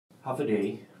Half a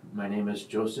day. My name is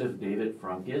Joseph David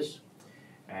Frankis,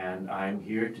 and I'm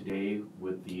here today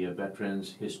with the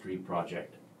Veterans History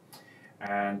Project.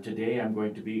 And today I'm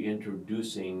going to be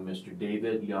introducing Mr.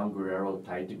 David Young Guerrero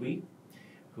Taitague,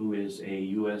 who is a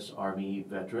U.S. Army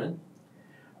veteran.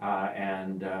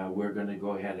 We're going to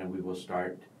go ahead and we will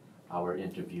start our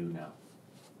interview now.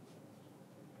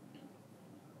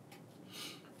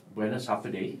 Buenas, half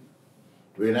a day.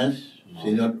 Buenas,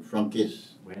 Señor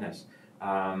Frankis. Buenas.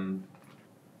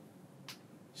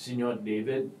 Senyor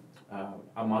David,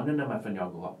 amano na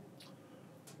mafanyago?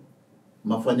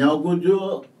 Mafanyago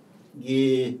jo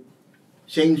gi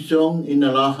singsong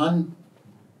inalahan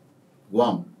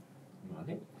Guam.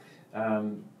 Okay.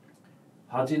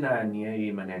 Hati na niya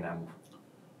i manenamu?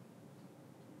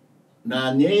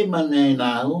 Na niya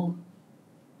manenao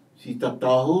si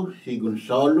Tatahu, si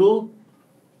Gonzalo,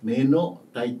 Meno,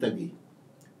 Taitague.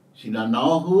 Si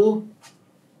Nanahu,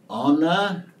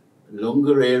 Ana,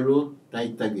 Longuerero,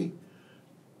 Taitague.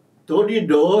 Todos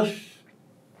dos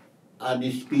a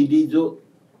despedido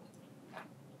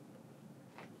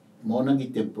mona gi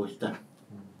tempo está.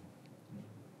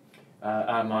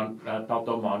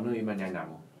 Toto manu i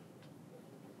manenamu?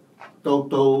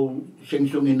 Toto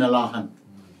singsong inalahan.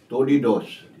 Todos dos.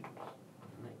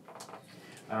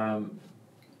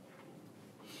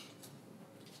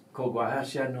 Kogwaha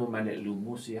siya no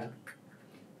manelumu siya?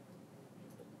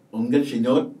 Unggal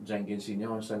Señor, Jangin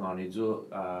sinyo sa ngonidyo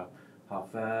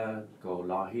hafa ko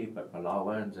lahi pat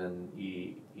Palawan dan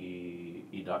i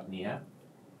dot niya?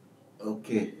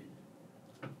 okay.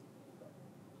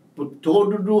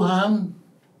 Todo duhang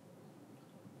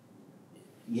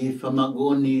gi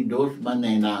famagoni dos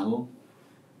manenaho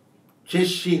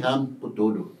sesiham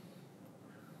putodo.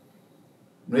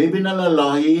 Nueve na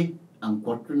lalahi ang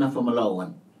 4 na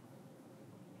famalawan.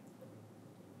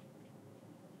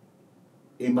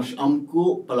 Mas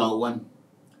amku Palawan.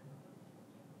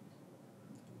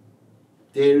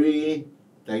 Terry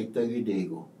Taitague.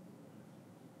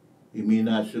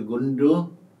 Imina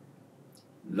segundo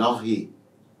lahi.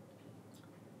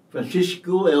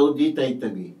 Francisco L.D.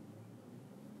 Taitague.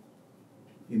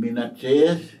 Imina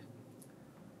tres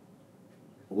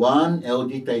Juan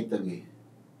L.D. Taitague.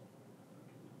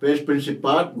 Pres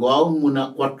Principat Guam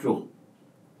muna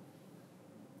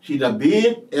 4. Si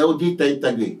David L.D.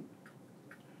 Taitague.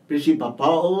 Si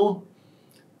Papao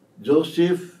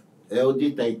Joseph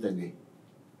L.D. Taitague.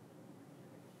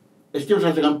 Este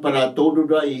usasakan para todo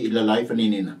da ilalay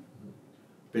faninina.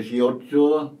 Si 8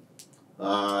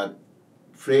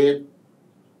 Fred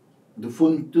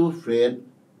Defunto Fred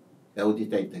L.D.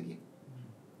 Taitague.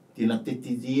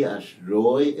 Tinatitizi as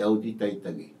Roy L.D.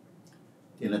 Taitague.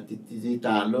 Tinatitizi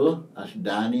talo as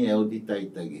Danny L.D.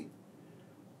 Taitague.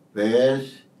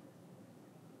 Pes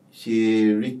si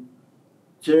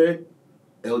Richard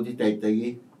L.D.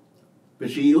 Taitague.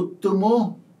 Si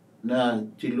ultimo na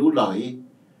silulay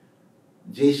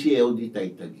J.C. L.D.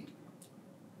 Taitague.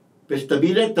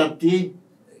 Pestabile tati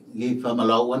gi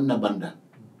famalawan na banda.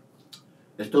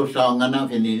 Esto sa nga na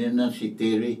fininin si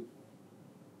Terry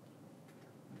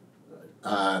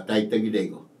Taitague.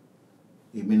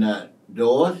 Imina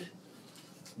dos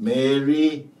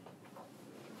Mary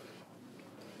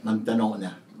Mantano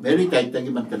na. Mary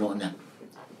Taitague Mantano na.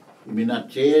 Imina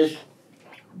tres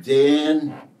Jane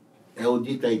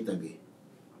L.D. Taitague.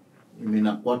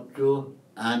 Imina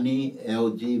 4 Annie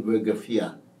L.G.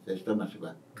 Vergafia. Esta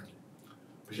masuk.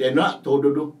 Kasi na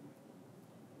todo do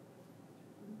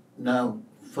na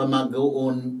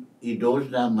famagaon idos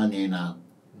na manena.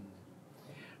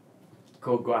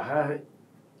 Kogwaha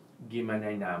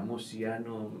gimanenamu siya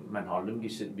no manhalum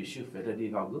gisit bisyo fera di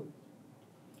gago?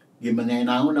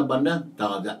 Gimanena na banda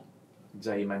taga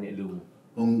Jay manelumu.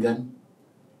 hunggan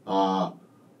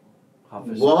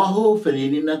Hafis. waho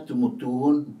felina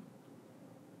tumutuhon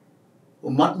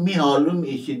umat mi halum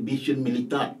isid bisun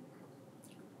militar.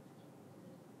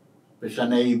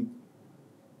 Pesanay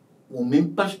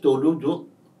umimpas todo do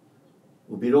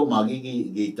ubiro magi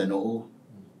gi tanoo.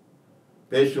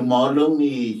 Pero sumalong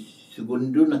i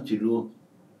segundo na silo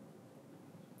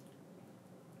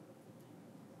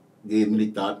gi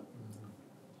militar.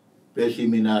 Pero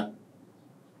si mina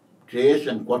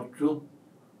 3 and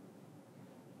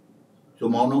 4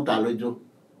 sumalong talo do.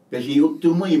 Pero si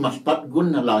ultimo i mas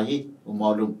patgun na lahi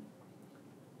umalong.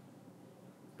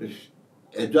 Pero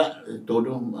edwa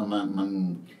todo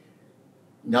mang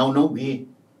now gi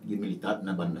militar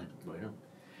na banda. Bueno.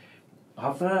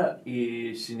 Hafa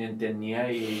i sinenten niya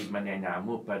i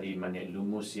manenamu pari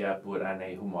manelumu siya por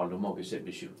anay humalumo gisit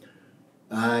bisyo.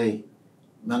 Ay,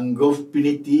 manggof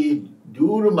piniti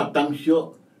duro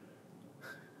matangsyo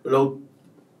law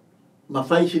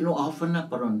mafai sino often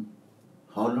na paron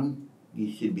holong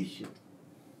di servicio.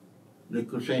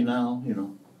 Like ko say now, you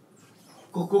know,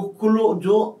 kukulo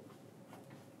jo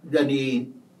dani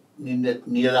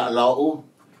nilalao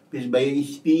pis bay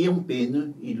ispiyang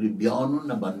peno ilibiano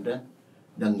na banda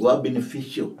ng gua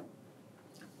beneficio.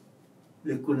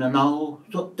 Like ko na now,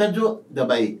 so tajo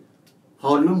dabay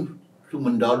holong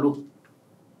sumandalo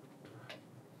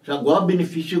sa gua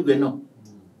beneficio gano.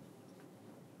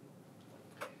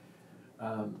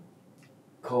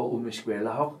 Ko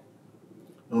umiskwela ho?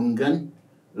 Ungan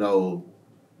lau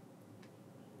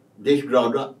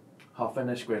desgrada Hafen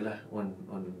na eskwela un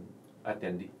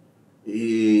attendi?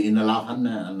 inalahan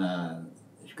na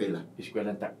eskwela.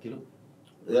 Eskwela tak kilo?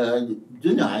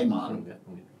 Dun ay mahal.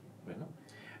 Bueno.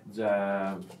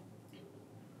 Ja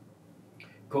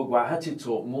ko gwahat si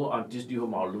tso mo antes di ho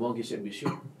malumo ki servisyo.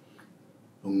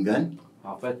 Ungan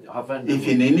Hafen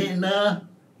ifinini na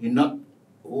hinat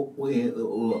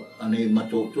anay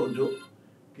matokso jo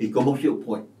ikomosyo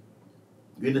po.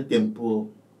 Gina tempo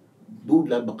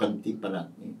bula bakanti para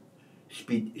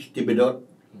speed stibidot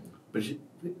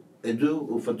edu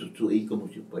ufatutu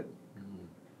ikomosyo po.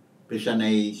 Pesa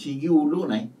nay sigi ulo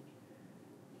nay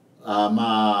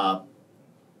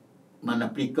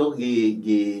manapliko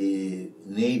gi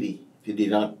Navy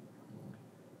Federal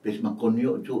pes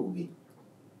makonyo jo gi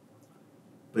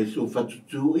pes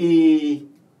ufatutu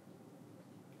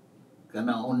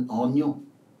kana onyo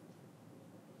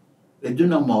edu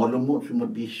na mahalo mo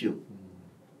sumabisyo.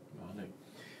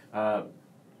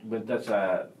 Benta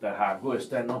sa hago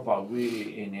este no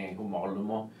pagwi ini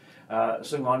humalumo.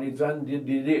 Sengoni dran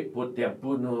didi put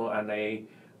tempo no anay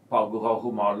pagu ho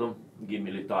humalum gi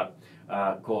militar.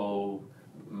 Ko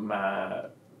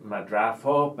ma draft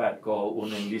ho pat ko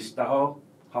unang lista ho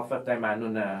hafa tay manu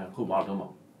na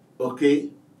humalumo. Okay,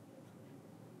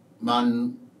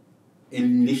 man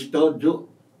enlisto jo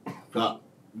sa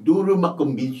duro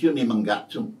makumbensyon ni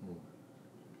Mangatsum.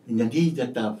 Hindi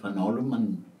tata fanolo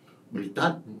man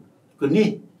militar.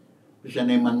 Kuni, bisa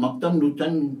na man maktam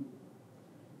lutan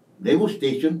Devo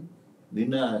Station, di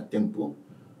na tempo.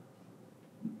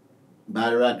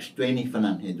 Barracks 20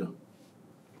 fanan hedo.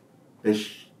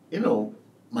 Pes, you know,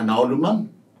 manaulo man.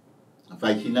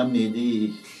 Afay sinam ni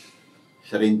di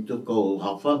Sarento ko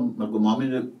hafa, magumami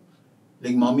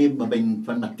ling mami mabayin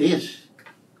fan Matias.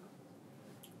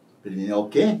 Pero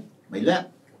okay, may la.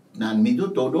 Naan mido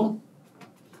todo.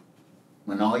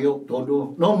 Manayo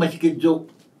todo. No, maski joke.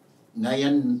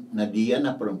 Ngayon na diya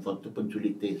na parang foto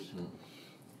pansulites.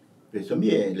 Pero sa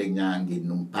miye, lang niya ang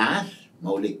ginong pass.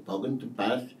 Maulik pa kung to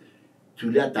pass.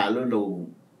 Sulia talo lo.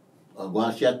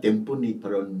 Agwa siya tempo ni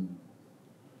parang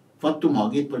foto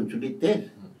magi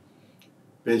pansulites.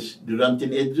 Pero durante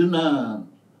edyo na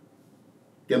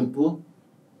tempo,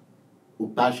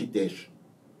 upasites.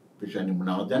 Pero ni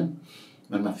muna dan,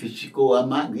 man ma-fisiko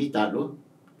ama, talo.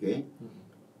 Okay?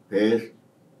 Pero,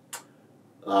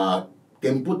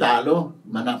 tempo talo,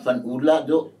 manafan ula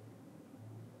do,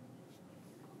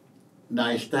 na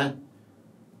esta,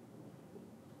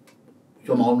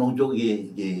 sumaunong do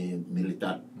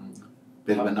militar.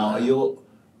 Pero manayo,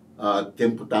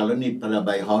 tempo talo ni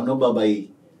palabay, hano babay,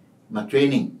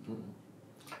 ma-training.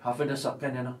 Hafa na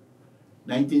sakyan ano?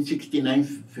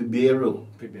 1969, February.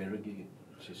 gi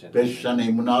si Pero sanay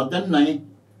muna dan na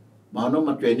mano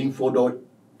ma-training Fort Worth,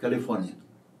 California.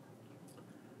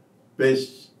 Pero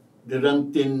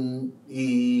durante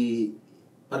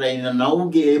para inanaw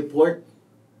gi airport,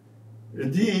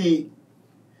 di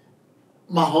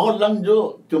mahal lang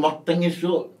jo tumaktangis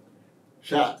jo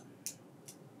sa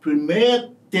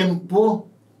primer tempo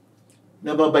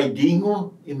na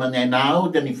babaydingo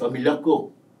imananaw dan ni familia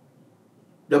ko.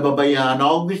 Da babayan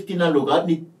ako gusto na lugar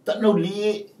ni tanaw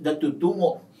li da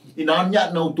tutungo.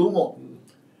 Inanya na utungo.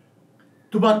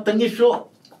 Tumatangis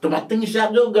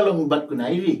siya do galang bat ko na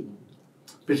iri.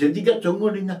 Pero di ka tungo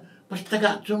rin na, basta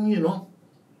ka tungo, you know.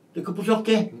 Di ko pusok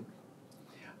eh.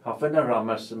 Hafa na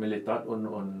ramas militar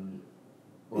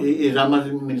Ramas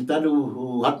militar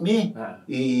who helped me,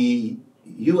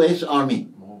 US Army.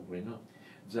 Oh, bueno.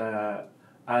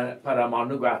 Para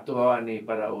mano gato ho ani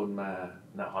para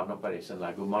na hano para isang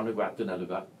lago. Mano gato na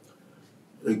lugar.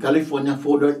 California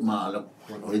Fort Worth maalap.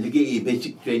 Jadi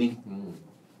basic training.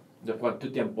 Da quanto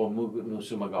tempo mo no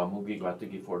sumagamo gi gato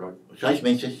gi Fort Worth? 6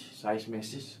 meses. 6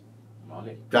 meses.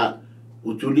 Vale. Ka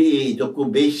utuli joko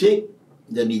basic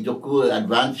dan joko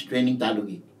advanced training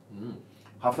talugi.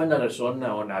 Hafa na rason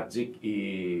na onadzik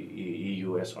i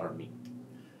US Army.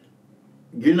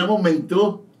 Gina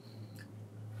momento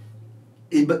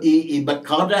iba't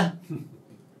kada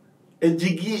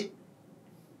jigi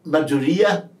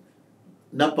majoria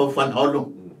na pafanholong.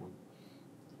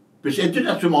 Pues ito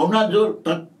na sumauna do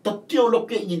tatyo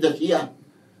loke gida siya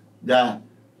da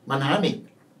manhami.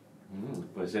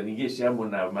 Pues ini siya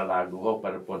muna malago ho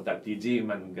para ponta TG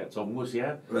man gat somus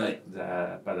ya. Right.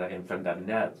 Para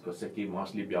infantannya, kasi ki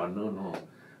mostly biano no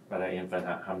para infant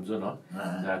hamzo no.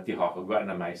 Ti ho ko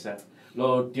na maisa.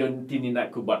 Lo tion tininak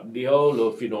kubat dio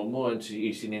lo finomo and si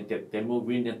isinin temu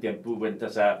win and tempu wenta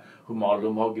sa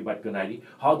humalo mo gibat kunari.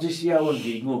 How siya on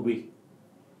dingo bi.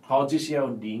 How siya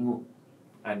on dingo.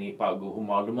 Ani pago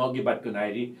humalo mo gibat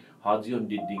kunari. How on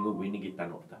dingo win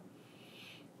gitanota.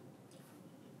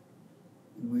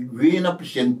 We na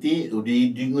presente o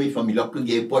di dingoy familya ko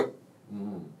airport.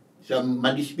 Sa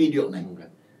madispidio na.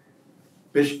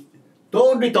 Pes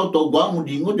todo itaw gwa mo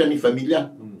dingo dani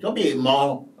familya. Sabi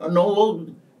mo ano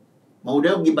mau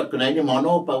daw gibat ko na ni mo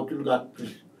no pa utulgat.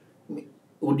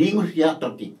 O dingo siya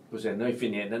tati. Pues no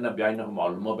ifinena na biyahe na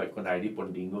humalo mo bet kunari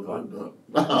pon dingo ba.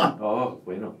 Oh,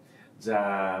 bueno.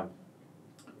 Za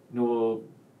no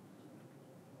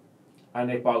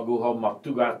ane paguho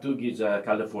magtugatu sa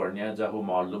California za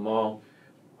humalo mo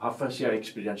hafa siya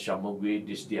experience siya mo gwi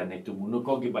dis di ane tumuno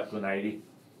ko gibat ko nairi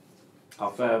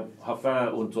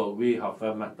hafa unto gwi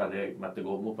hafa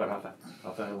matagomo para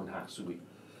hafa un hasugwi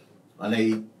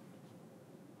Alay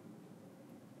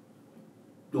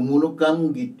tumuno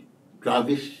kam git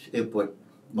Travis Airport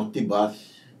Moktibas.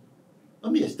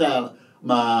 Ami esta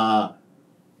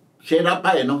sera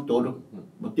pa no todo.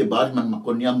 Moktibas man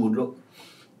makonya mudo.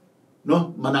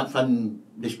 No, manafan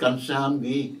descansam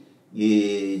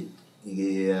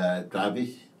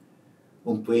Travis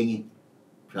umpengi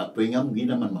sa pengam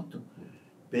gina man makto.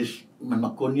 Pes man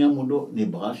makonya mudo ni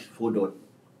bas fodot.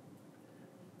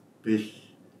 Pes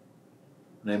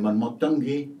na man maktang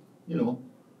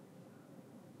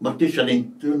mati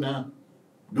salento na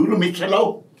dulu mit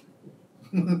salaw.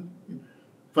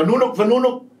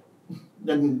 Fanunok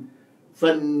dan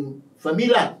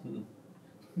famila.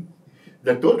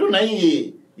 Da todo na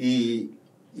i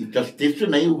tastiso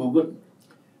na hugot.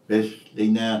 Pes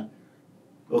na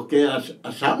okay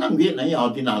asangan gi na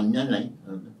ordinal niya na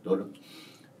todo.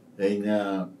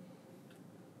 Na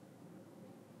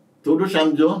todo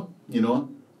samjo,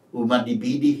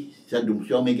 umadibidi sa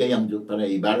dumsyo may gayamjo para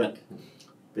ibarak.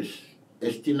 Pes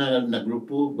este na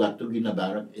grupo bato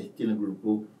ginabarak, este na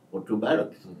grupo otro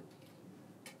barak.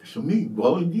 Pes umi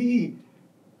di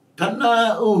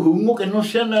karena humo que no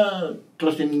sean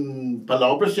klaseng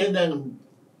palabras ng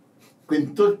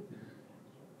kwento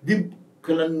di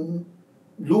kalan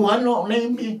luhano na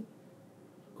hindi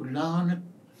kulangan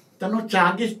tano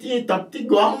chagis ti tati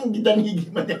guang gitan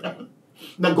higiman yan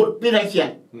nagot na siya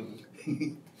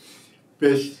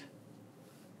pes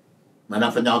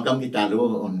manafanyakam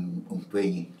gitalo on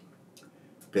pengi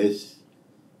pes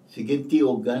sige ti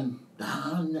ogan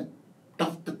tahan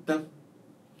taf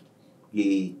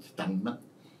di stangma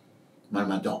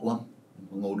marmadawang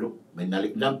mangulok may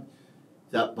nalikdam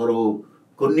sa pero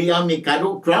kung niya may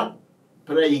karo truck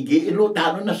para igiilo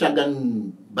tano na sagang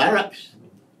barracks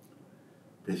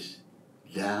pes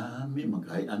dami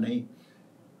maghay anay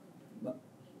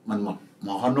man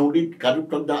mahanolit karo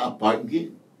truck da apart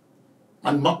gi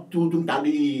man magtudong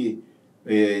tali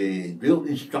drill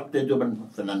instructor do man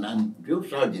fananan drill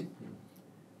sergeant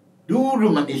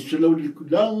duro man isulaw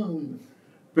lang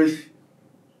pes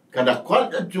kada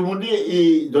kwat at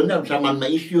sumuli doon na saman na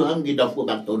issue hang gidafu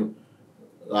bag todo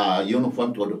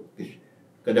uniform todo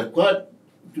kada kwat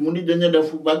sumuli doon na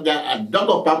dafu bag da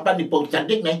dago papa ni Paul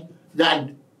Sadik na da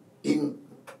in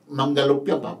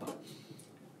Mangalopya papa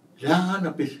lahan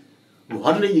na pis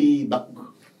buharli bag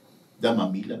da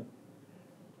mamila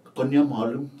konya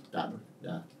malum tano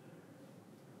da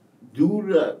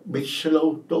dura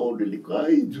bisalaw todo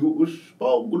likay Diyos pa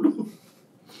gulo.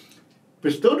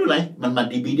 Pues todo man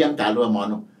madibidi ang talo ang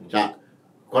ano sa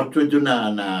kwarto ito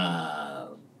na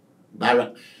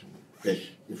barracks.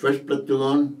 Pues the first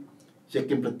platoon,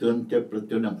 second platoon, third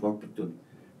platoon, and fourth platoon.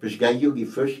 Pues gayo the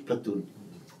first platoon.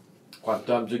 Quanto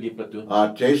amzo gi platoon?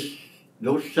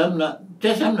 Dosam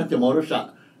na temoro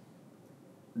sa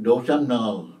dosam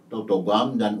na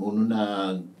totogam dan uno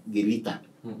na gilita.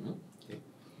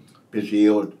 Pues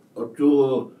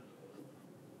otro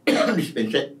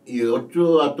dispensa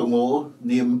otro atungo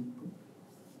ni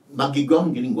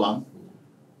magigom giningwam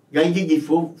gay gigi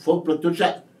fo platoon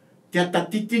sa tiata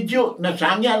titidyo na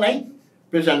sangya lai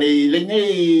pesa ni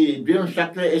lengi bion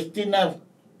sakre na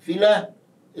fila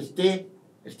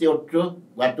otro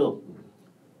wato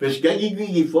pes gay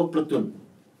gigi fo platoon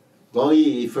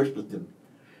goy first platoon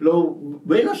lo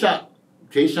bueno sa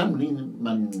chesam ni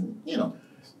man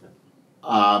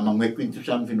mangwekwento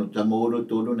sam finot sa moro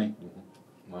todo na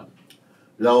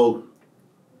Law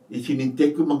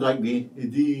isininte ko magagi,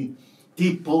 edi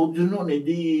tipo no,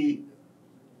 edi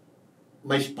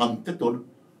may spanta tol.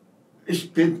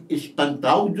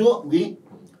 Espantado jo, gi.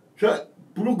 Sa,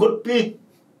 puro golpe.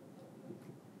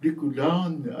 Di ko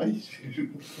lang, ay,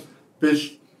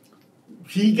 pes,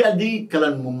 siga di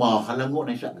kalan mo makakalango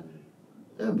na siya.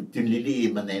 Tinlili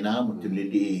manena mo,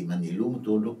 tinlili manilu mo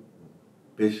tulo.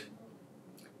 Pes,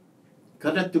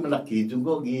 kada tumalaki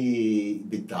ko, gi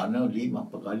bintana, lima,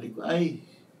 pakali ko, ay,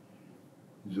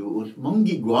 Diyos,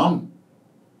 manggiguam.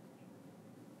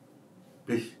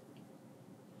 Pes,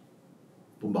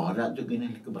 pumbara ito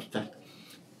ginali ko, basta,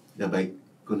 dabay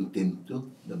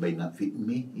kontento, dabay na fit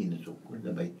me, inasukol,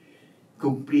 dabay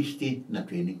complete na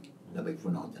training, dabay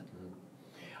funodan.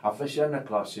 Apa siya na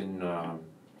klasin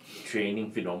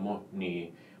training finomo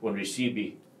ni on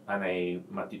recibi anay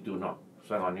matituno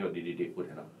sa nganyo dididik po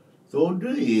na. So,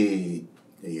 the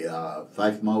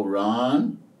 5-mile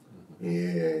run,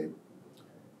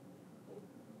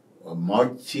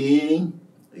 marching,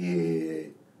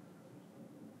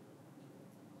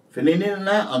 filinin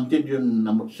na until yun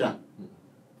namot siya.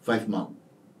 5 mile.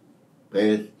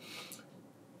 Pero,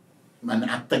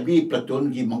 manatagi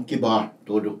platoon gi monkey bar,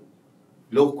 todo.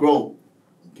 Low crow.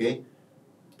 Okay?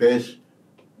 Pero,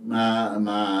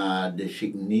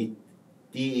 designate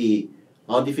di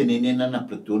fininin na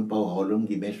platoon pa holong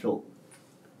gi meso.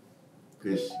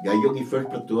 Kasi gayo gi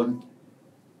first platoon,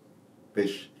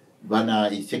 pes bana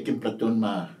second platoon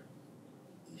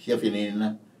siya fininin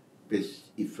na, pes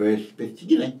first, pes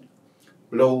sige na.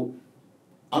 Pero,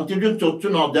 until yung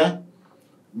tutsunod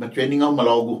ma-training ang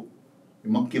malago.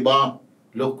 Yung mga kiba,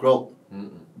 low crow.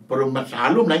 Pero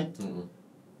masalom na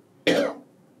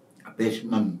pes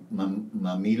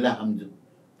mamila hamdo.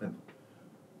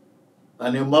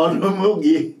 Ano yung malo mo,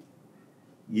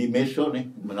 meso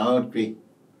manawad kay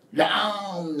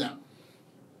down na.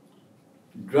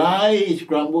 Dry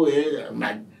scramble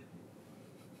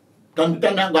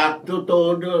tanta na gato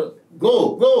todo.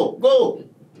 Go!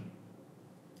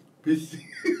 Pes,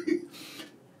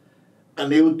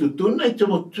 ano yung tutunay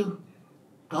tumutsu.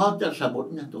 Kada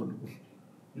sabot niya todo.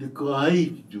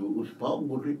 Likay, Diyos pa,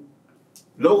 burit.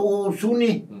 Low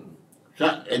suni.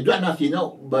 Sa edwa na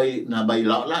sino na bay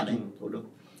lala na todo.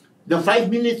 The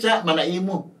 5 minutes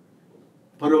manaimo.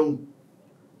 Parang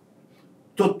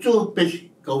tutsu pes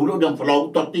kaulo dan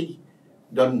flow toti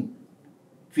dan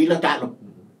fila talo.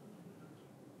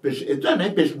 Pes edwa na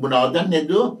pes bunadan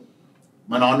nedo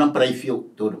mananang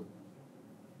preview todo.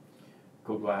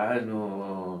 Kugwa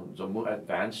no zomo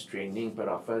advanced training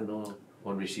pero afa no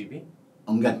on receiving?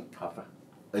 Anggan. Afa.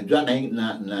 Edwa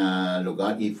na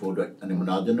lugar i-forward. Ano mo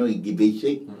na no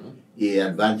i-basic,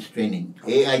 i-advanced training.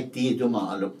 AIT ito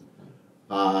maalok.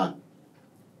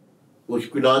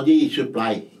 Uskuladi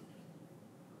i-supply.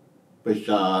 Pes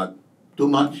 2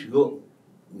 months ago,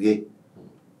 okay.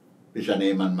 Pes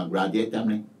man mag-graduate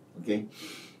namin. Okay.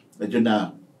 Medyo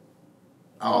na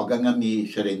awagan nga mi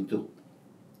Sarento.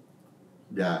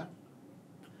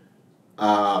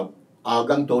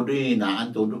 Agang todo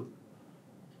inaan todo.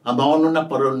 Abang na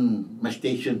paron ma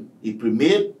station,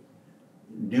 i-premier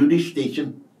duty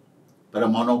station para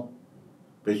mono.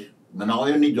 Pes manao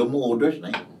yun ni Jomo orders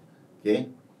na. Okay?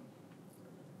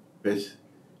 Pes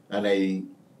anay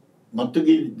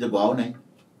magtugi dabaw na.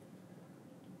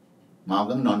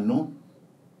 Magang nonno,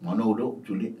 mono udo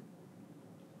chuli.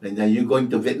 Then you going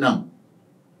to Vietnam.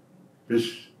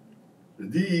 Pes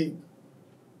di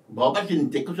baka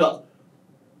sintik ko sa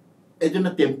ito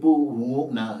na tempo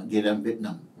hungok na gerang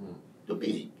Vietnam.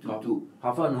 Tapi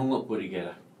Hafa ang hungok po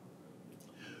rigela.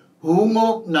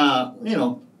 Hungok na,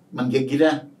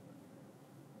 manggigira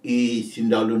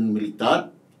sindalon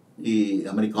militar,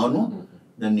 Amerikano,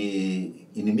 dan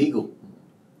inimigo.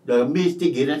 Dalam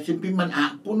mesti gira simpi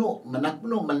manakpuno,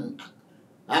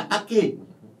 apake.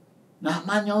 Nak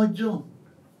manyojo.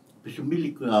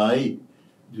 Pesumili ko ay,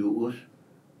 Diyos,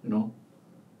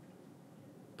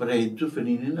 Preto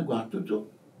fininin na gwato to.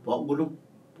 Pagulo.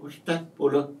 Pusta.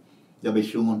 Polo. Dabay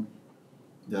sungon.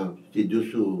 Si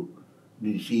Dusu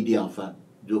ni CD Alpha.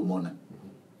 Do mo na.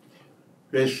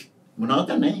 Res,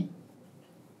 munatan na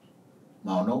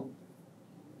Mauno.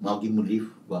 Magi mulif.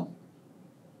 Guam.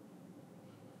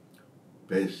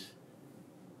 Pes.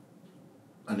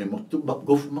 Ano makto.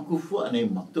 Bakgof makufu. Ano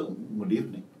makto. Mulif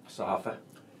na. Sa Hafa?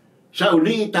 Sa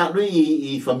uli, talo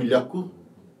i-familia ko.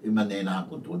 Imanena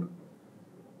ako to.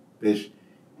 Pes,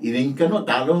 iring ka no,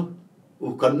 talo.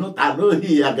 Ukan no, talo.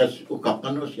 Iagas ukap ka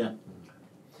no siya.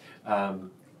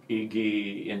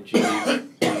 Igi enchi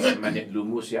manit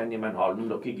lumus yan ni man halum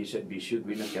loki giset bisyug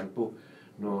wina kempo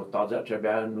no taza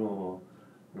trabaho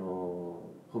no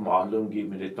humalum gi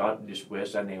militar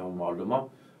después ane humalum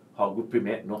algo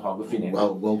primeiro, no algo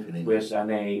final. Wow, finito. Pues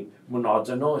anay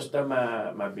munoza no esta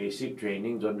ma basic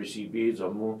training don recibi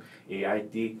zomu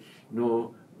AIT no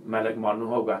malagmano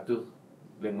ho gato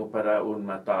lengo para un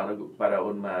matar para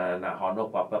un nahono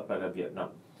papa para Vietnam.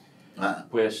 Ah,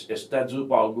 Pues esta zu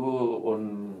pagu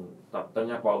un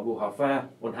tatanya pagu hafa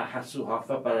un hahasu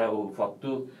hafa para o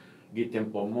foto gi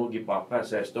tempo mo gi papa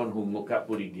sa eston humuka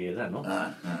purigela no.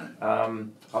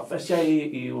 Hafa siya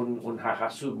un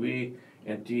hahasu gui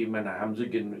enti manahamzu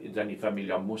gin jani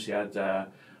familia mo siya ja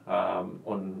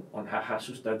un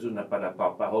hahasu staju na para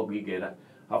papa ho gui gela.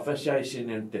 Hafa siya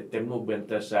isinin tetemo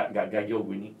benta sa gagagyo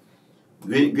gini.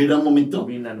 Gila momento.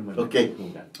 Binan mo. Okay.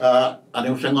 Ano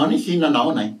yung sangani si nanao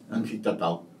na ang si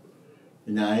tatao.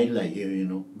 Na like, you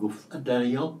know, guf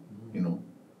adayo, you know.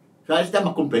 So, esta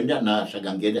makomprenda na sa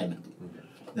ganggeda na.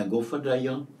 Na guf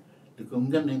adayo,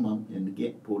 tukunggan na ma'am, yan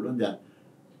nage, pulo da,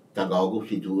 tagago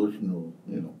si Diyos, no,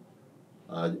 you know,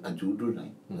 ajudo na,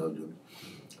 ajudo.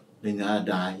 Na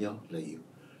adayo, layo.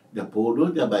 Da pulo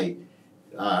da bay,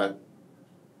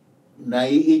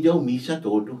 naiidaw misa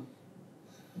todo.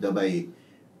 Dabay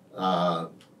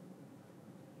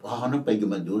ano pa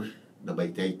gumadus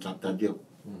dabay tay Taitague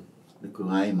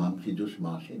nagkungay ma'am si dus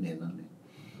masi nena ne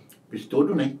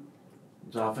pistodo ne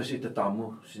Sa hafa si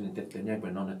tatamu sinitetenya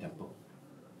gano na tempo.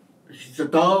 si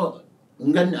tao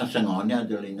ngan asangone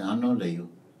adolingano layo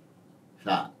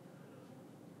sa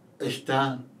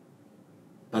esta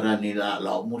para nila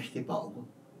lao musti pago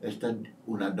esta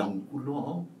una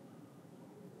dangkulo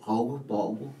kau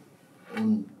pago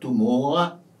un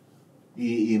tumoa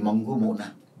i manggu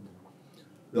muna.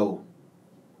 Lo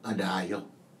ada ayo.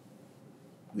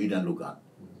 Bidan lugar.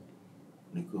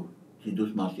 Niku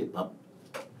sidus masih pap.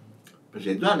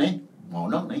 Presiden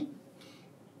mau nang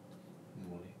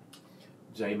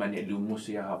Jai mani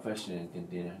lumus ya hafa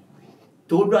sinitetenya.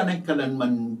 Todo kalan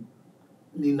man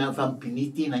nina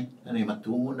vampiniti anay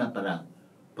matungo na para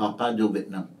papa do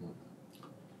Vietnam.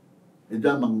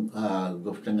 Ida mang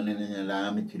goftangan niya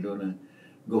lamit silo na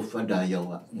gof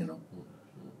adayaw, you know.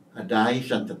 Aday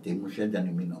Santa Timo siya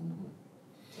dyan iminom.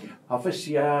 Hafa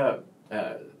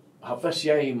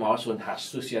siya imason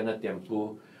hastu siya na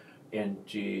tempo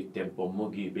enti tempo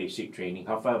mo gi basic training.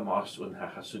 Hafa mason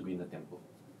hahasu gi na tempo.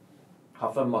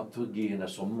 Hafa matu gi na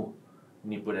somo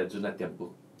ni puredzo na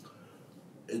tempo.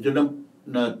 Ito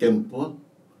na tempo,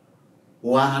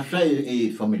 wahasa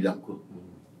familia ko.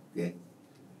 Okay.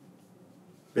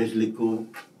 Pesli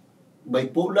ko, bay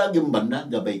pula yung banda,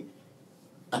 gabay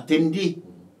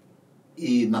atendi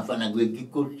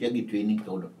mafanagwegi ko siya gi-training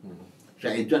todo.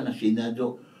 Sa ito na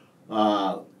sinado,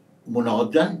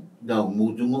 munaodan, daw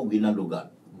mudungo ginalugar.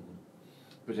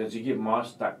 Pues sige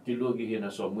mas taktilo gi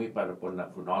na somui para pon na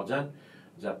funajan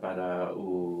za para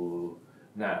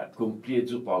na cumplir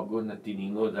zu pago na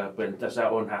tiningo da penta sa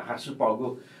on hahasu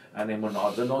pago ane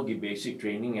monodan gi basic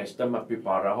training esta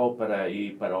mapipara ho para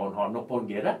on hono pon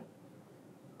gera.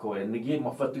 Ko enigi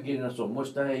mafatugi na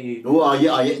somos ta Ay,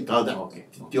 tada. Okay.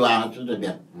 Tiwa sa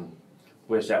tabihan.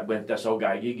 Pues sa benta sa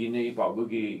gagi gini pago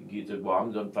gi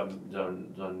guam zon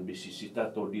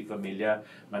bisisita to di familia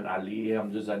man ali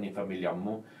am zani familia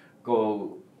mo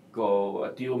ko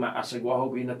tiu ma asagwa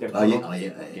ho gina tempo. Ay.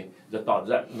 Okay. Da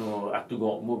tadza no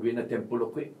atugo mo gina tempo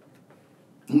lo kwi.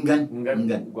 Engan.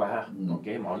 Gua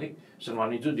okay malik.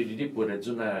 Semani tu didi pura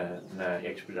na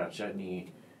experience ni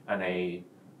anai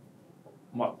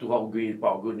waktu haugi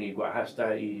pago ni gua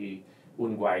hasta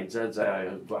un guaiza za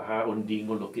gua un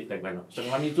dingo lo kita gano.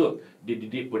 Semani tu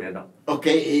didi pura no.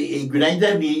 Okay,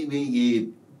 grinda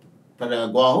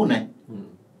para guaho na.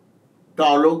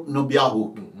 Talog no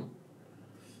biyaho.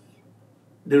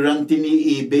 Durante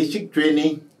ni basic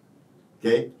training,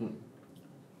 okay?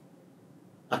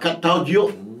 Akat tao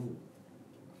diyo.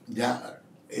 Ya,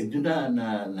 ito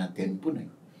na tempo na.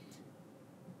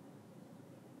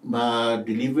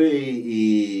 Ma-deliver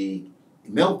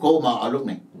mail ko, maalok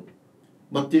na.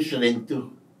 Matis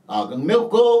rento. Agang mail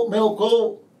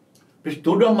ko.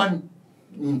 Pistoda man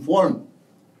inform.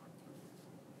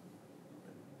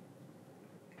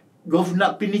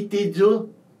 Govna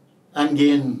pinitidzo,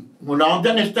 angin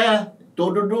munawadan esta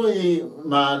todo do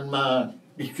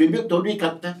distribute todo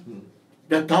ikata.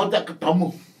 Da tao da ketemu.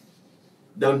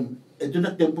 Dan itu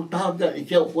na tempo tao da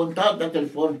isya phone tao da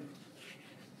telepon.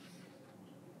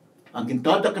 Angin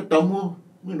tao da ketemu,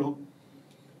 you know.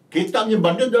 Kita ni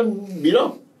banda dan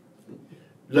bilang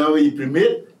lawi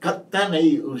primer kata na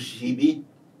usibi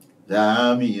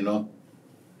dami, you know.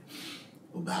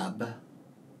 Ubaba.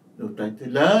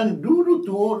 Lan dulu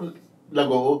tu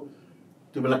lago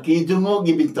tu malaki mo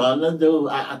gibintana daw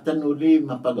aatan uli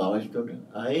mapagawas to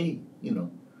ay you know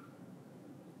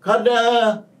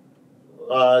kada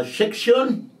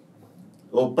section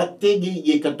o Taitague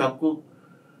gi kataku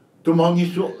tumangi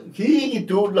so higi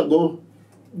tu lago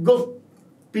go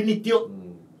pinitio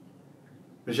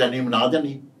pesani menada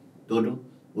ni todo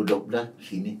udok da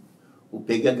sini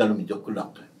upega kalau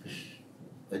mijokulak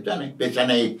Ejane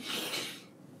pesane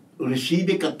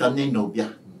recibe katane novia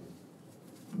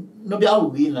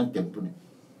uwi na tempo ni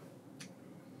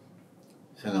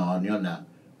sa nga na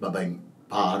babay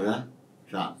para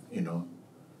sa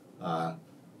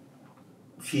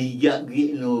siya gi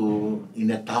no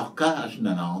inataka as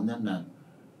na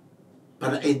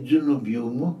para edyo no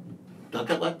view mo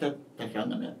tataka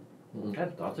tasanga na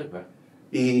Taitague.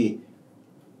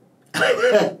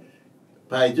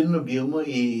 pa edyo no view mo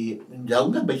daw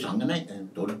nga ba sanga na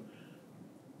tolo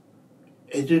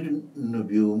edyo no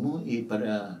view mo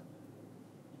para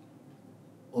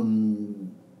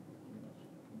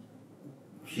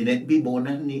sinetbi mo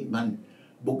na ni man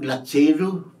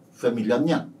buklatsero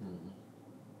familianya.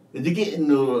 Jadi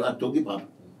no ato gi pa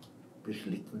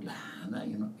peslit la na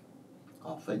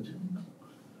offense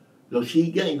lo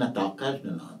siga inatakas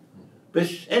na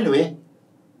pes anyway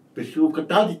pesu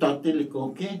kata di tate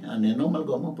liko ke ane no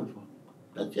malgomo por favor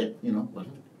that's it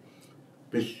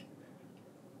pes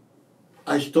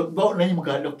I start about na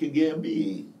makalok ki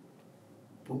gambi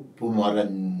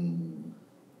pumaran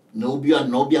nobia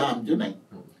am junay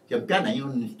siya na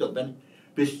yun stop ban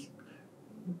pes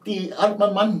ti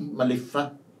arman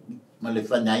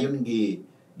malifa na yun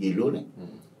gilo na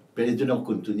pero ito na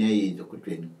kunto niya ito ko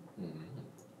training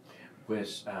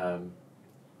Pues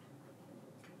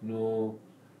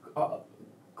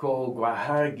ko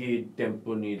guahagi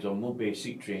tempo ni mo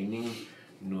basic training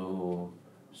no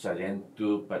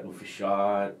salento pat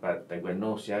official pat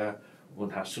taguano siya un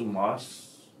hasu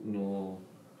mas no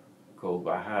ko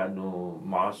guaha no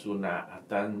masu na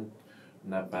atan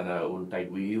na para un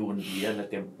Taitague un dia na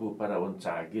tempo para un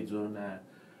tsagi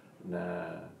na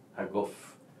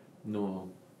hagof no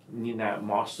ni na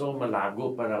maso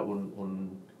malago para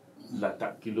un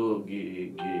latak kilo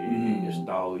gi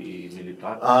estao i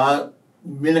militar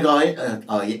minagay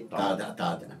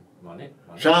tada Mane?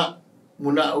 sa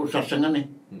muna usasangan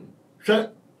sa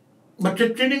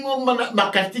machichining mo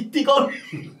makastiti ko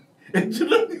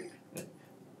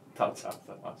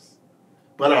Mas.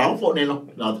 para ako po nilo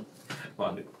nada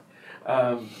Mane.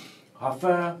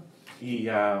 Hafa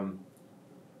i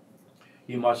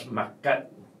mas makat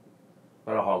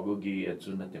para hago gi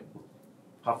atsu na tempo.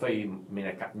 Hafa i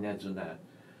minakat niya atsu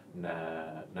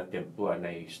na tempo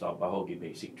anay stop ako gi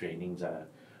basic training za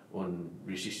un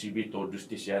resisibi todos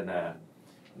ti siya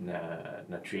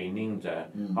na training za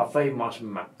hafa i mas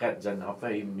makat za hafa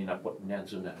i minapot niya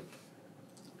atsu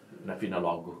na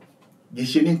finalogo.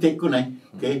 Gisinintek ko na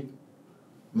okay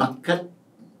makat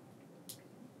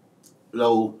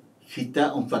law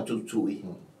sita fatutui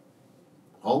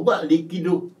Hauba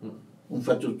likido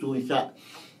fatutui sa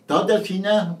tada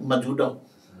sina majuda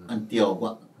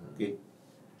antiowa okay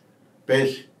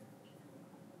pes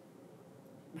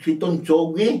siton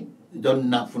chogi don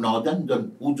na funadan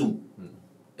don ujung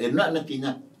na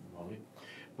tina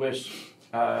Pues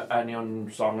anion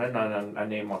songan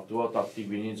ane motua tapi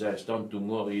bini za ston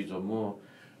tungo i zomo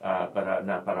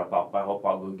para papa ho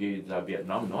pago gi za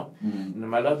Vietnam no. Na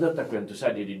malada ta kwento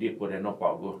sa di por no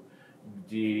pago.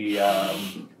 Di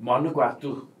manu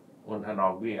kwatu un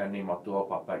hanagui ane motua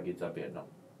papa gi za Vietnam.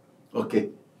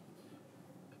 Okay.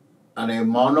 Ane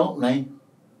mono nai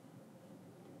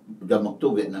da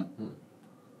makto Vietnam.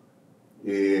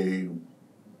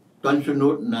 Tan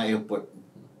sunod na airport.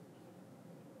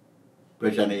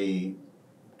 Pesane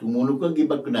tumuno ko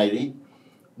gibat kunay ri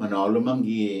manalo mang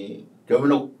gi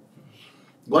terminal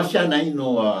wasya nai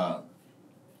no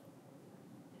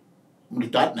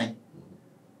mulitat nai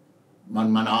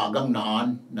managang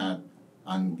naan na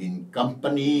ang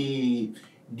company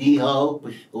D-How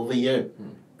over here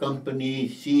company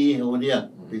C over there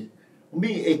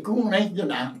umbi ekung nai do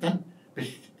na tan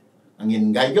angin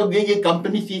gayo gi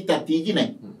company C Taitague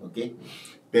nai okay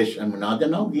pes manada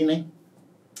na gi nai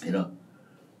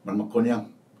Marmakonyang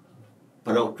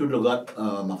para waktu lugat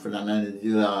mafalana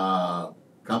dia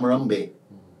Kamarambe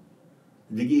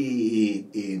digi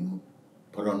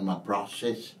paron ma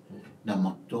process na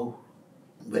makto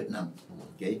Vietnam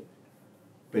okay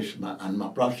pes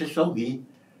ma process ogi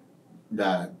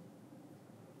da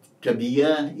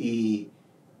tabia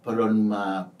paron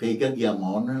ma pega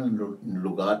giamon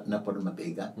lugat na paron ma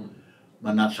pega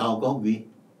manasaw ko gi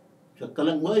sa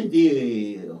kalangway di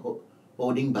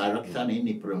holding barak sana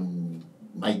ini from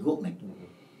Maigo nih.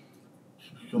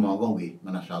 Sumago gi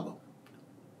manasago.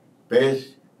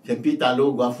 Pes sempi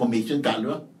talo gua formation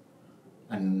talo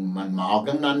an man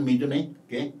maagang nan mido nih,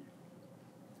 okay?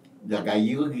 jaga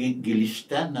iyo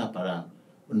gilista na para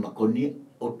makoni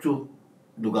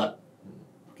 8 lugar.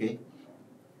 Okay.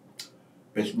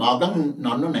 Pes magang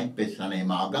nono nai pes anay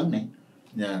magang nai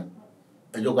na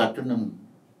ayo gato ng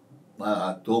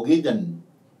togi dan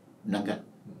nangka.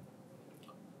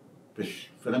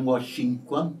 Pes farang wa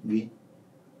singkwang gi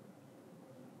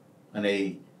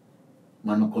anay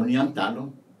manokoniang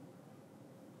talo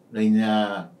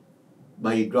na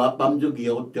by dropam jo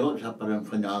gi hotel sa parang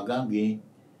fanaga gi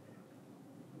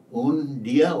un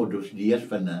dia o 2 dias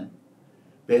fana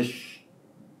pes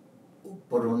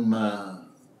porun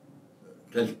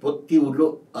transport ti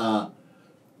ulo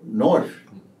north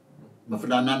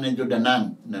mafananan na jo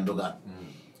danang na lugar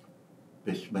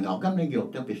pes mangagam na gi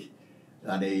hotel pes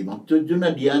anay magtujo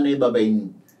na dia na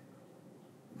babain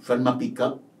fan pick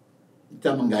up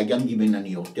ita manggagang gi na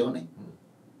ni hotel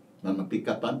na pick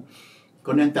upan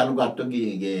konen talo gato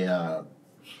gi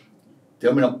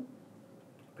terminal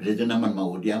Presiden naman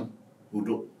maudiam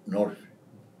uduk north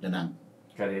danang.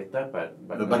 Kereta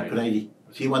Babat kerajaan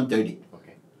C-130.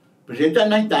 Okay. Presiden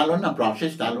naik talo na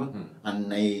proses talo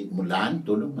anay mulan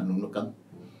tulo manunukam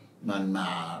man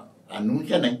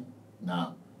anunsya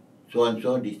na so and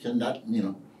so this and that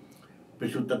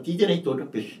Pesuta tiga na ito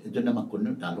ito naman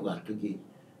kuno talo gato gi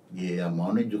mo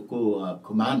na juko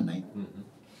command na.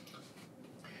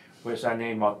 Pues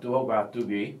anay matuwa gato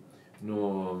gi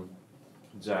no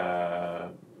za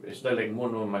esta like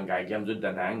mono manggagam zo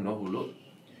danang no hulu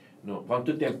no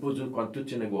quanto tempo zo quanto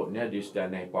tinagotnya di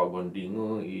danay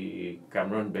pagondingo I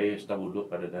Cameron Bay esta hulu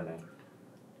para danang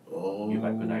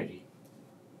iba kunairi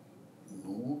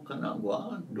no kana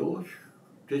gua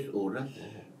 2-3 horas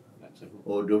that's a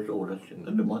o 2 horas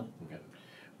ano mo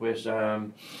pues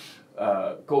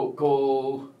ko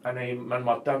anay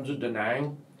manmatam zo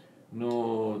danang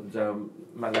no za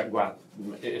malagwat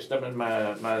esta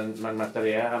man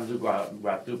materia ham zo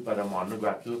guatu para mono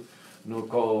guatu no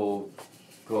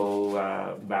ko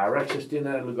barracks este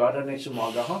na lugar na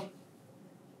sumaga ho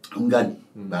Hanggan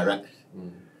barracks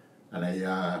anay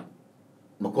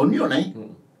makonyo na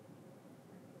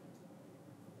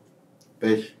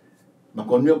pes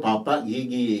makonyo papa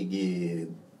gi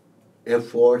Air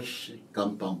Force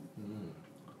compound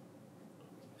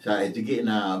sa etige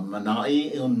na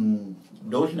manai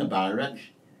dos na barracks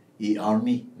I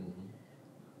army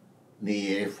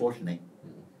ni Air Force na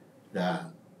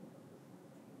da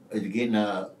etige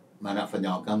na mana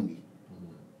fanyakam gi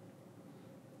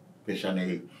pesa na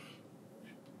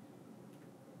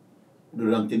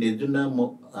durante nito na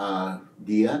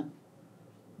dia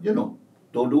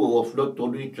todo offload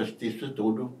todo justice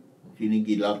todo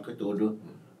sinigilar ka todo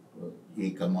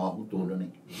ikamahu todo na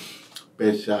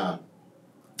pesa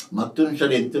matun sa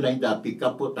dito na ita pick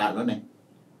up po talo na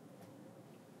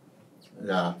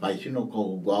la paisino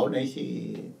ko guaw na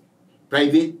si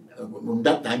private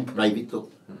that time private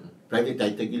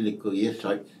Taitague ko yes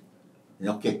right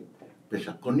okay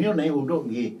pesa konyo na udo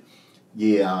gi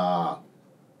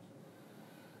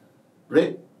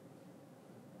red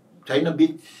China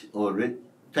Beach or red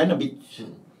China Beach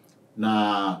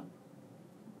na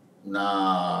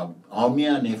army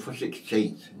and Air Force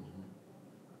exchange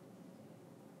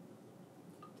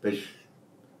pes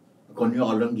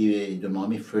konyo alam gi the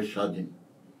mommy first sergeant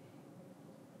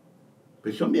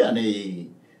pes sombi ane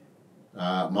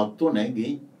motto na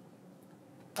gi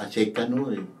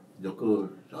asekanu joko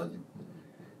sergeant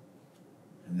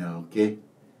okay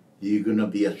you're gonna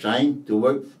be assigned to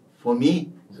work for me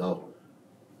so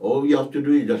all you have to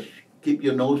do is just keep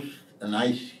your nose and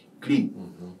eyes clean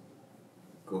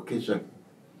okay sir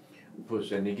pues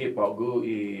nigi pagu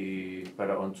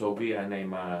para onsobi anay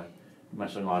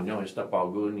masangonyo esta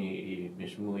pagu ni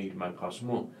mismo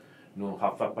magkasmo no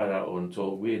hafa para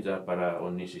onsobi za para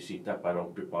necesita para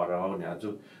preparado ni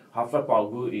azu hafa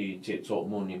pagu chetso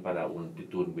mo ni para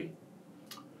titunbi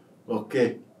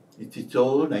okay it's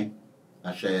all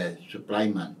as a supply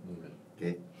man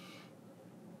okay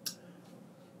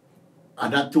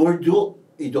ada tour jo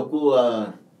idoko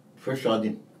first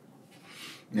sergeant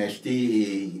nesti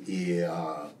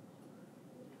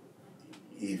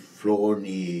floor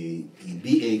ni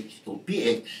BX o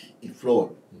PX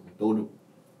floor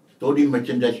todo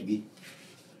merchandise gi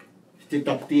state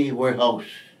of the warehouse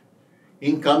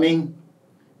incoming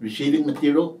receiving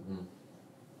material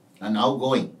and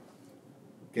outgoing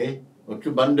okay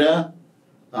ocho banda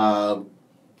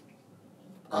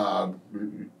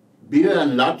beer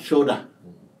and large soda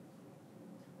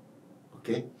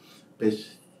okay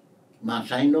pes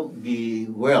masaino gi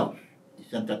warehouse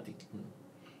isantatik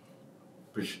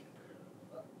pes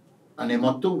ane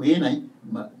moto gi nai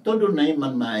todo nai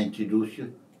man introduce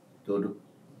todo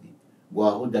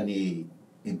guaho dani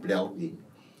empleado gi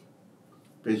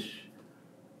Pues,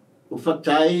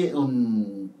 ufatay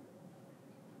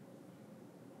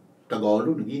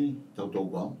Tagalog lagi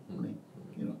tawag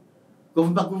you know.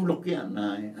 Kung magulok yan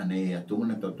na anay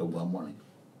atungan na tawag mo ni.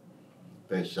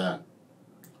 Pues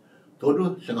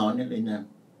todo sa ngayon nila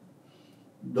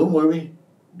don't worry,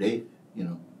 Dave, you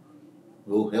know.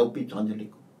 We'll help each other.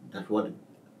 That's what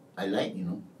I like, you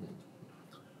know.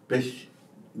 Pues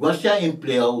gua siya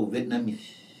empleo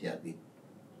Vietnamese siya di.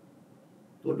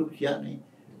 Todo siya ni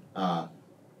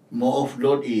mo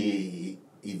offload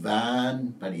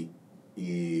Ivan pari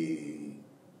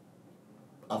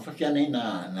apa siya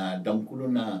na dangkulo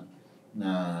na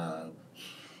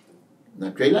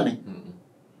trailer ni.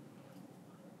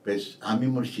 Pues amin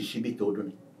mo sisibi todo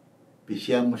ni. Pues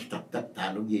siya mo tak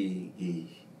talo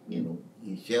you know,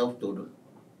 self todo.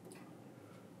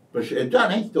 Pues ito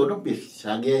ni todo pues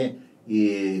sage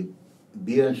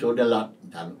beer and soda lot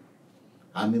talo.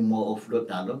 Amin mo offload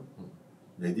talo.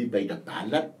 Jadi by the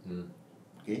pallet.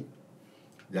 Okay.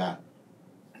 Da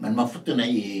man mafuto na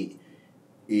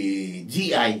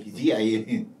GI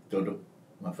todo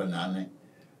mafananay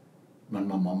man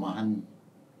mamamahan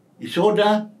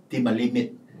isoda ti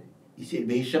malimit isi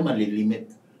besa malilimit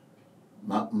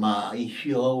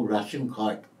ma-issue ration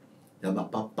card da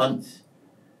mapapants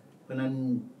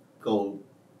kanan ko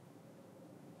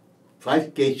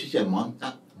 5 cases a month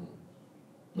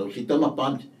no sita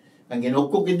mapants ang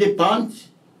ginoko kiti pants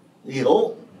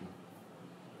iho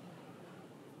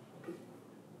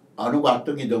ano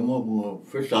wato gido mo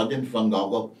first sudden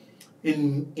fangago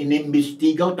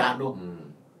inimbestigaw talo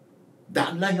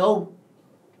daan lang yaw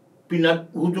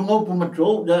pinatudong mo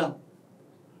pumatro da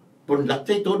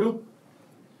punlaktay todo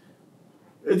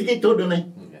edi kay todo na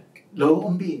lo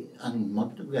umbi ang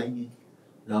magtugay ni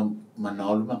la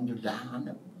manalo bang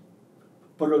judahan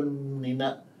pero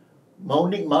nina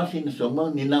maunik masin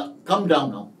sama nina come down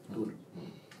now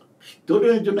todo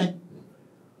ito na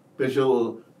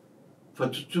pero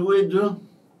Fatutuwe do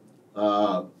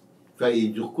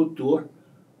kay jukutur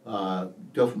 12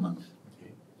 months.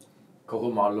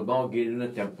 Ko malabang gid na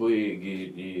tempo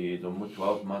gi do mo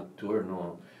 12-month tour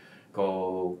no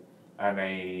ko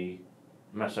anay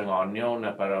masangonyo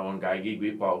na para on gagi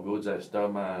gwi pa go za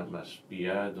sta mas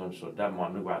pia don so da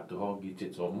mo no gato ho gi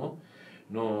tsomo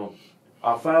no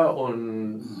afa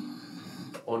on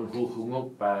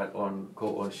huhungok pa on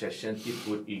ko on session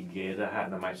tiput igera ha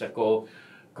na mai sa ko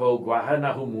guaha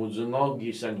na humuzungo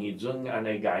gisan hijung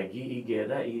anay gagi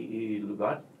igera I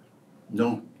lugar?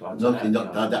 No,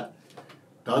 tada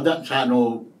sa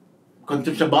ano, kung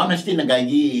sa bonus din na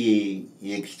gagi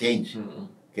i-exchange.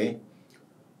 Okay?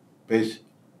 Pues,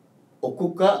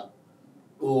 okuka,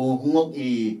 hungog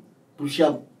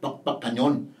pusya pakpakan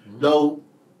yun. Though,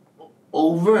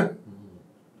 over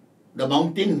the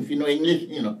mountain, if you know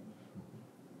English, you know,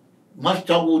 mas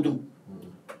tawo dun.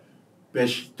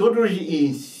 Pues todo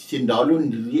sindalon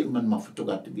dili man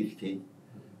mafotografi giste.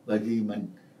 Bagi man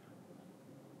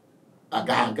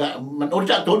aga man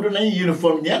orja todo na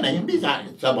uniform niya na hindi sa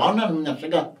bahanan na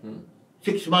saga.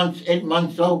 6 months, 8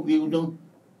 months so we do.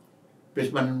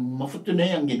 Pues man mafoto na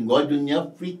yang gingawa dun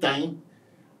niya free time.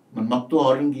 Man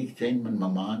magtuhorin giste man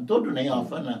mamahan todo na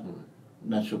yafa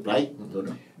na supply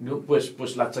todo. No pues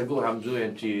latsago hamzo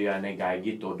en ti anay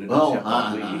gagi todo na siya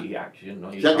pa i-action no.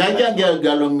 Sa gaya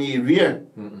galong mi rear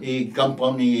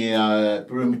company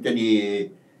perimeter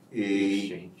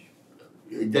exchange.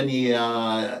 Dani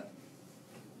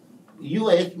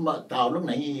US tawag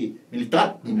na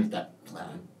militar.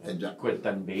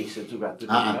 Kwentan base itu gato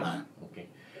okay.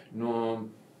 No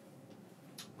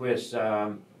pues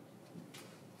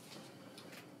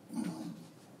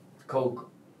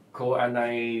ko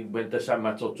anay benta sa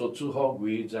matsotsu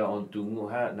hogwi za on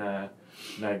tungu ha na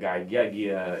gagya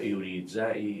gia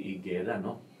iuriza igera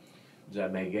no za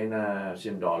megena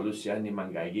 $100 ya ni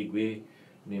mangagi gwi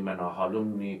ni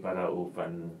manahalum ni para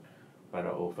ufan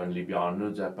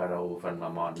libyano za para ufan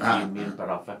mamon min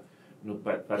para fa no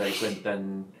para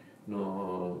ikwentan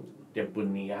no tempo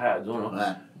ni ha do no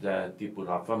za tipo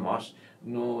rafa mas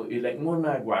no ilek mo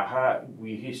na gwaha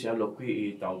gwi hisya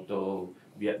lokwi itauto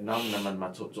Vietnam naman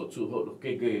matsotsu ho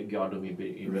ke gyado mi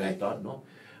ibeta no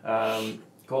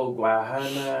ko gwaha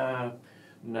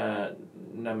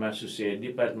na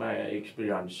masusedi pat ma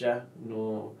experience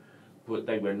no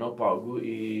putay bueno pagu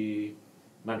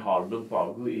man haldum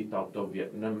pagu to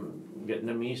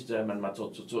Vietnamese man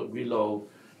matsotsu gilo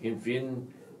infin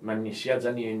man nisya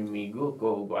zani inimigo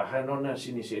ko gwaha no na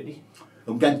sinisedi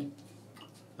Umkan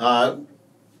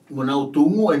muna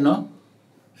utungo no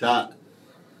sa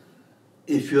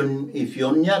if yun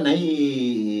niya na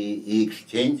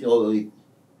i-exchange o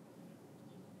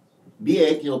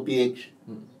BX o PX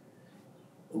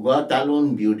gua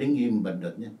talon building yung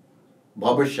bandatnya.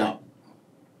 Barbershop.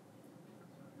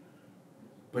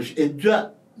 Pas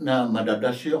edja na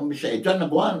madadasyo ang bisa edja na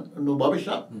gua no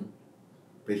barbershop.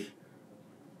 Pas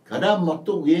kada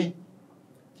moto gi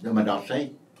na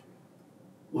madasay.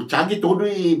 Utsagi todo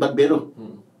i barbero.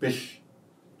 Pas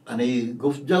anay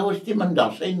gufda wasti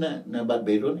mandasay na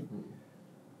barbero ni.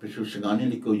 Pas usangani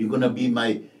liko, you gonna be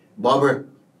my barber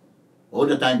all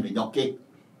the time, okay?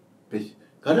 Pas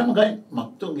kada magay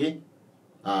makto gi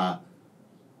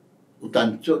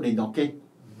utancho ni okay.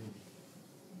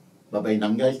 Babay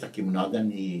nanggay sa kimunagan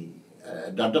ni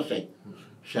dadasay.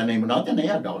 Siya na imunagan na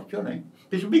ya, dadasyo na eh.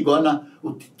 Pas bigo na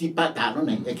utipa talo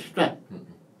na extra.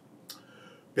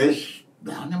 Pas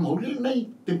dahil na mahuli na eh.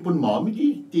 Timpun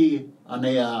mami di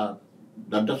anay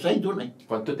dadasay doon eh.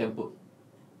 ¿Cuánto tiempo?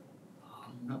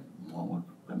 More,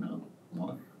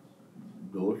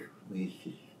 2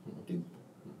 meses tiempo.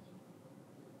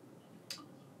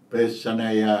 Pues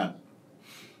sanay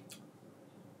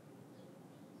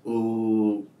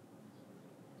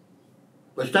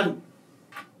basta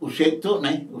useto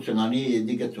na usangani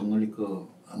di ka tungoli ko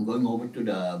I'm going over to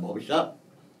the barbershop.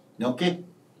 Okay.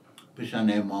 Pues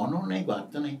sanay mono na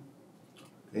gwata na.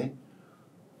 Okay.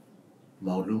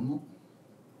 Maulung mo.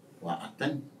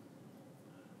 Waatan.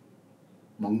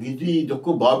 Manggidi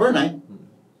doko barber na.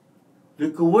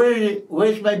 Doko,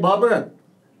 where's my barber?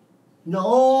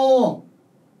 No.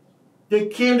 They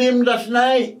killed him last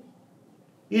night.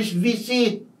 He's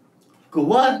busy. Go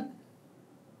what?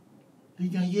 They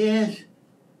go, yes.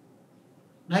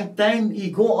 Night time he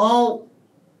go out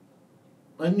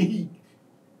and he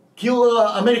kill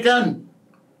American.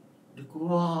 They go,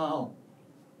 wow.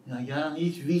 Yeah,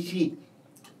 he's busy.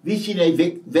 Busy na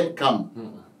vet come.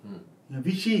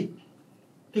 Busy.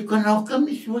 They go, how come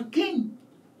he's working?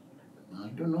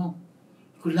 I don't know.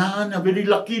 Kulangan na very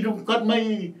lucky to cut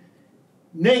my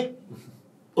neck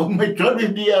of my throat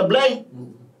with the blade.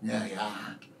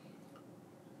 Yeah.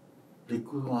 They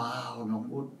go, wow, no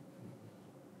good.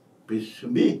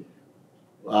 But me,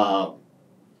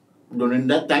 during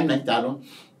that time,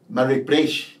 my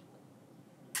replace.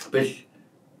 But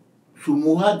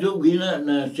sumuha jo gina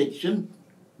na section,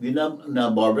 gina na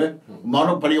barber,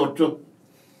 mano pari otro.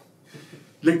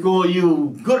 They go,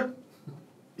 you good?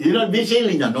 You not busy,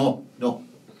 Lina? No.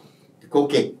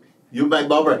 Okay. You my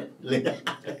barber.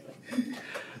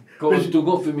 Kung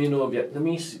tugo femino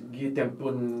Vietnamese,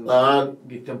 gitempon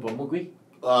mo gwi?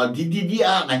 Di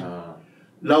ay.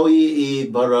 Lau i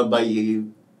barabay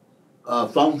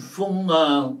fang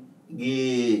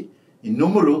gi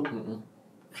numero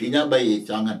sinabay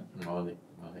sangan. Okay.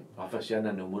 Apa siya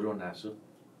na numero naso?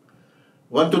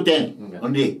 1 to 10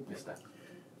 only. Basta.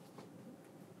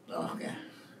 Okay.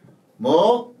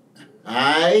 Mo,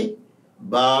 ai,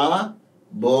 ba,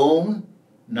 bong,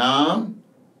 nam,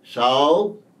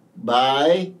 sau,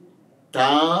 bai,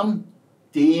 tam,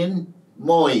 tin,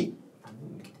 moi.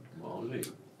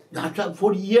 That's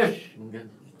 40 years.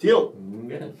 Still.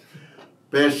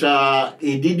 Pesa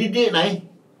dididik nai,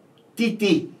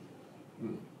 titi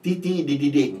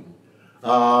dididik.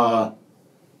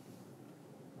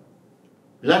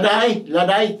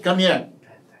 Ladai, come here.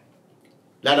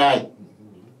 Ladai.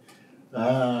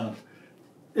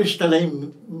 Istalay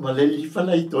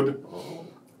malilifalay todo.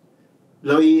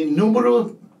 Lawi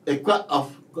numero ekwa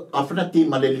of nati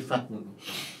malilifa.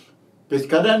 Pes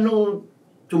kada no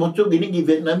tumoto gini gi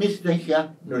Vietnamese na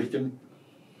siya northern.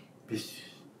 Pes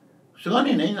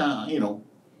sangani na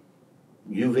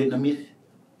you Vietnamese.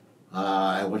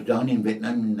 I was down in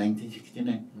Vietnam in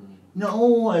 1969.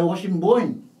 No, I wasn't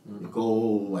born.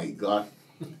 Oh my God.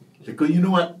 So you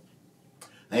know what?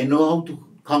 I know how to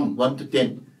count 1 to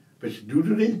 10. But do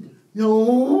it?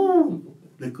 No.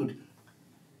 They could.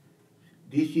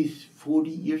 This is 40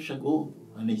 years ago,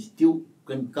 and I still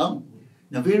can count.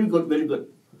 Now, very good, very good.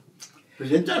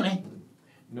 Presenta na.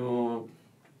 No,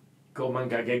 kung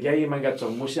manggagagay,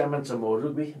 mangatsong mo siya man sa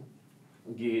moro,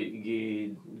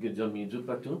 gidalmidyo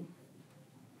pa to.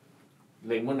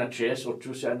 Like mo na chess, 8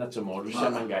 siya na sa moro siya,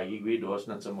 manggagay, 2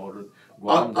 na sa moro.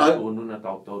 Guam na 1 na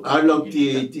tao-tao. Arlog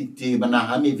ti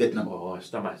manahami Vietnam. Oo,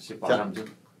 tama, si Palam dyan.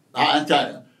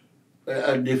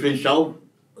 Different show,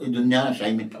 doon niya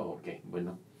assignment. Okay,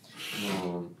 bueno.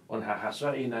 No, on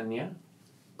hahasa inan niya?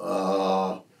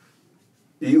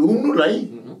 Uno ray,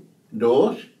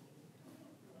 dos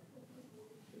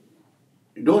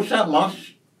sa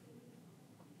mas,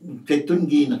 tetun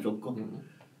na soko.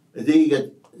 Jadi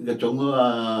gatongo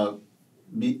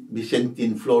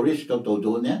Vicentine Flores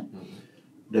todo niya.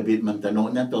 David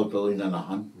Mantano niya todo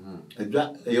inalahan.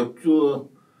 Ada ayok tu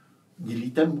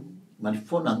dilitan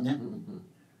manifonan niya.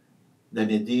 Dan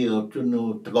itu tu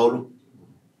no Tagalog.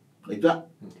 Ito.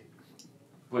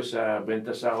 Pues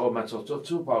benta sa ho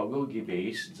matsotso pago gi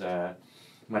base za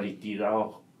maritira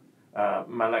ho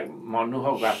malak monu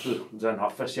ho gatu zan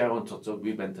hofasya on tsotso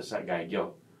gi benta sa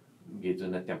gaigyo gitu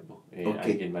na tempo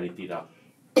Okay. agin maritira.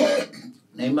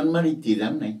 Nay man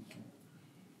maritiran nay.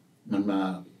 Man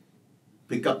ma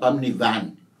pick up am ni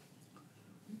van.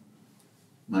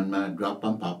 Man ma drop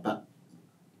am papa.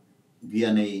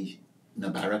 Via nay na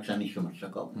barracks ani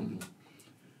sumasako.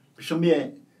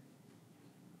 Pisomye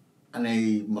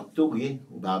anay maktugi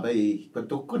babay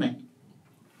patok ko nay.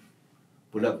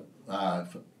 Pula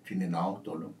sininaw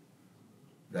tolo.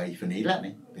 Dahil fanila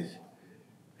nay.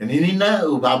 Kanini na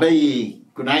babay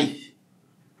kunay.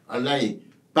 Alay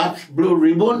Paps Blue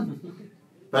Ribbon.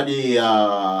 Padi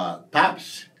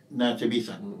Paps na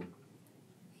Chabisa.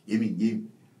 Give.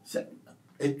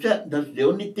 That's the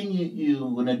only thing you're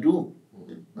gonna do.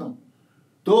 No.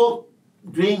 Talk,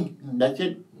 drink, that's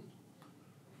it.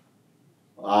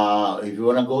 If you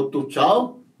wanna go to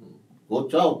chow, go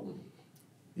chow.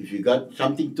 If you got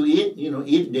something to eat,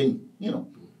 eat, then,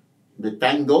 the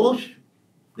time goes,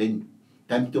 then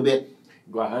time to bed.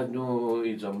 Guahad no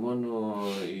izamu no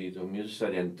izamu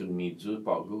sariantun mizu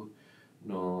pagu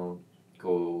no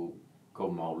ko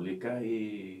maulika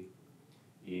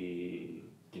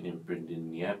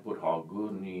kinimprendenia por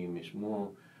hagu ni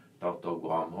mismo tau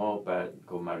guam ho pa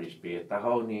ko marispeta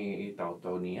ho ni tau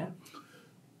nia.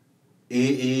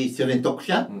 Serentok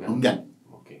siya? Hanggang.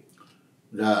 Okay.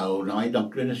 Orang ay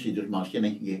dangkren na sidur masya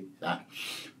na hige.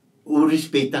 U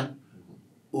respeta.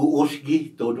 U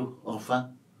osgi todo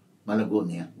ofa malago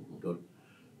niya.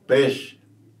 Pes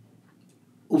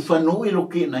ufano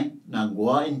iloki na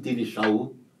gua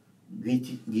interesau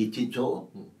gici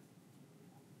cho.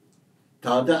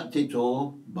 Tada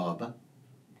cho baba.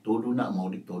 Todo na mau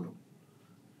di todo.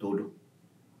 Todo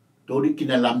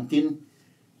kinalamtin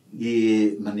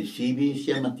manisibi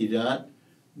siya matidat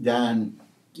dan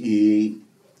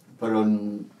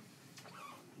paron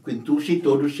quintusi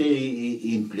todo siya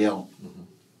empleo.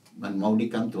 Man mau di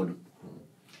kam todo.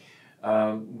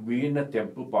 We na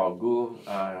tempo pago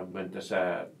benta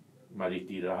sa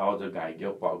maritira how the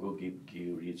gaigyo pago gi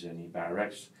region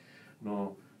barracks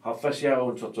no hafasya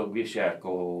on sotsogi siya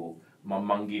ko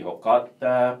mamangi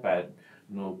hokata pad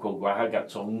no ko guaha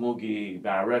gatsongo gi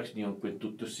barracks ni on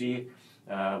quintusi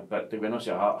but te bueno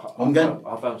siya hafa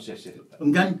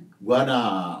Enggan gua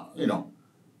na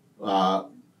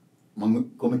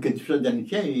komikitu dan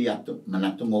siya yato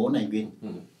manatungo na igi.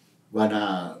 Gua na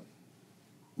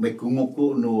may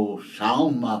kunguko no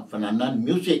sound ma fananan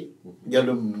music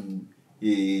dalam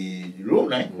room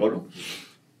na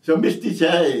so mesti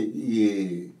siya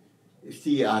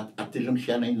atilong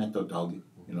siya na natotawag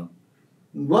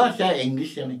gua siya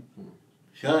English siya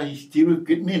siya Steve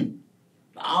Kitmin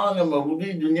na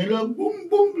mabuti dunia la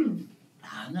boom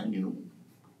na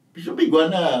piso bi gua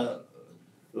na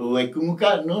way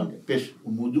kunguka no pes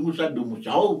umudungo sa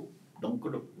dumusaw dong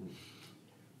ko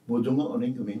mudungo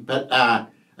oning kuming but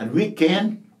and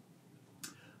weekend,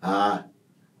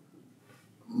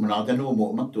 menawag na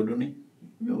mo todo ni.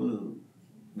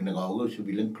 Minagawa ko sa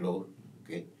bilang club.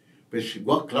 Okay. Pero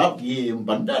gua club yung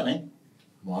banda na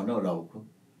mo na raw ko.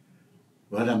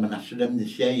 Wala manasudam ni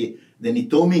siya then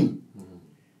toming.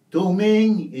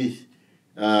 Toming is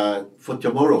for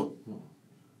tomorrow.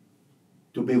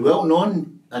 To be well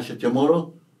known as a tomorrow,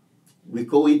 we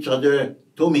call each other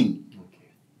toming.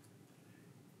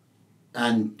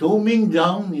 And toming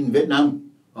down in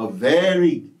Vietnam are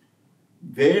very,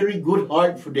 very good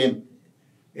heart for them.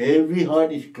 Every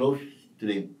heart is close to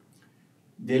them.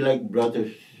 They're like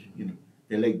brothers,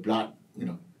 They're like blood,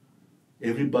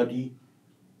 Everybody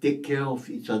take care of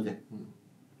each other.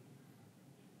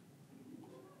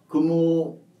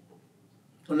 Como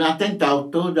natin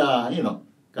tao to da,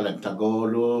 kalang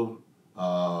Tagolo,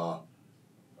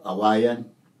 Awayan.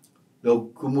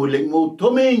 Lo kumuling mo,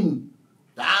 toming!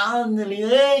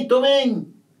 Hey,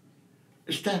 toming!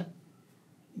 Esta,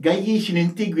 gayi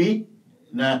sinintigwi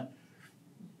na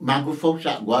magufaw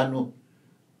sa guano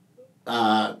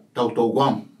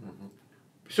tautogwam.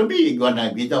 Sabi, guana,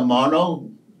 gita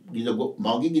mono, gita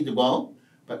mogi, gita guao,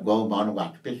 pat guao mono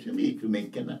wakpes, sabi,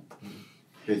 kumain na.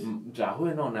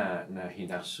 Jaho na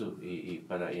hinasu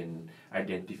para in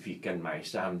identifikan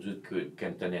mais sa hamjud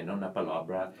kentaneno na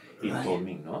palabra in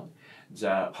toming, no?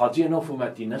 Ja haji no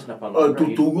fumatinas na palabra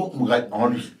tutungo mga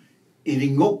honest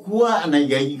iringo kuwa na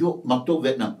yayo makto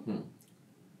Vietnam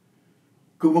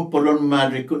kumo polon ma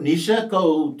reconisa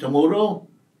ko tomorrow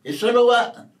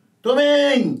isalawa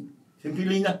toming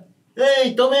simpilinga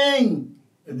hey toming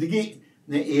digi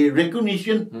na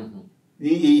recognition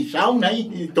sound na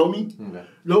toming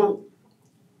lo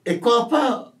ko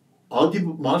pa all the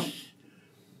mas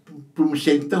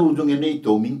pumsenta udung ini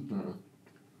toming.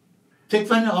 Cek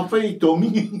mana apa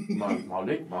toming?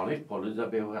 Malik, kalau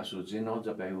zabehu asusin, no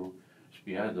zabehu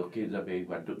spia, doki zabehu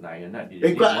wadut na yun na.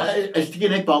 Esti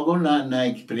na pago na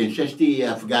experience esti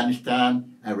Afghanistan,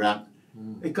 Iraq.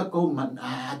 Ko man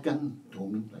agang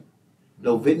toming like.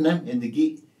 Lo Vietnam and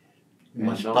the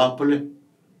mas popular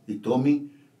di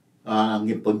toming ang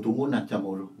ipontungo na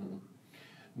chamoro.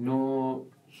 No,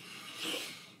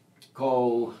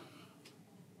 ko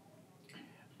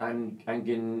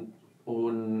angin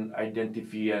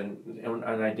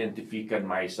unidentifikan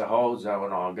mai sahaw za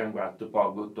onagang waktu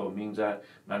pago toming za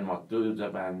man matu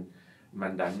za man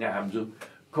danya hamzu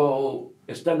ko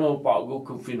esta no pago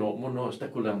ku fenomono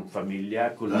esta kulang familia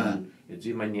kulang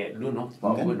ji manye lu no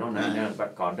pago no na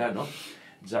bakada no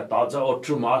za taza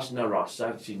otrumas na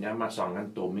rasa sinya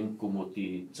masangan toming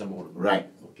kumuti samor. Right.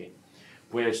 Okay.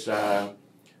 Pues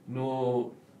no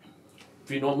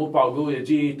finomo pago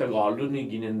ji tagalo ni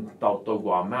ginin tauto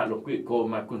guama lo ko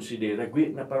ma considera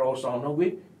gwi na para osano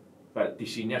gwi pa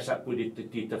tisinya sa pudi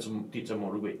tita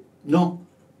mo gwi. No,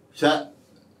 sa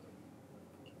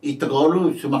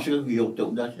itagolo sumasag giyoto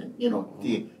da,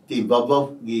 ti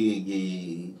babaw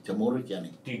gi chamoro tiyan.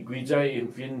 Ti gwija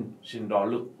in fin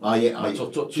sindalo. Yeah,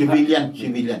 civilian.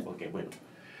 Okay, bueno.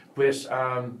 Pues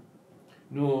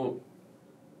no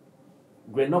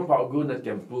bueno pago na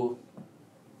tempo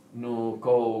no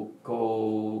ko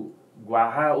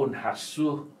guaha un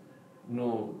hasu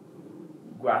no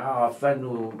guaha fa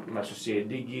no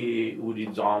masosedi gi udi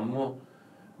zamo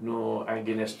no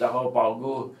angenesta ho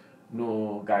pago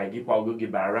no gaigi pago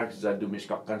gi barracks za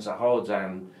dumiskakan sa ho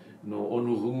jan no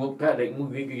onuhungo ka dek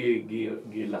mu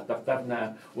gi latap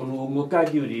na onuhungo ka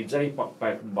gi udi jai pak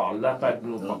bala pa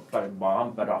no pak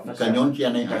bam para fa Kanyon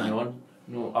siya na kanyon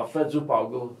no afa zu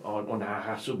pago on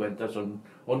hasu benta son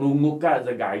onungo ka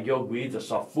za gaio gui za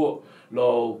safu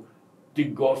lo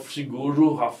tigof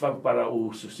siguro hafa para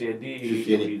o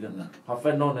sucedi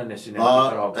hafa non na nesine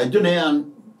para ito na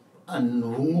an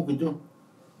hungo kito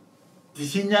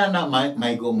tisinya na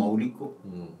may go mauli ko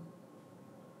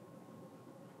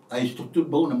ay struktur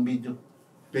ba ng video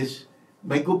pes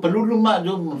may go paluluma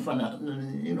do mafana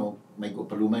may go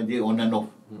paluma di on and off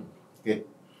okay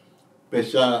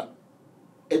pes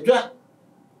ito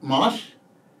mas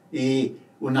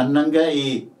unananga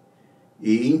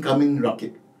incoming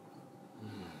rocket.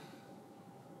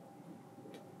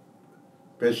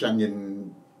 Pesang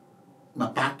yung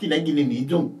mapaki na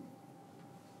gininidong.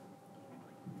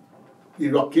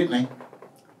 I-rocket na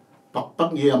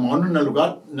pakpak yung ano na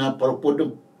lugar na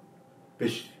paropodong.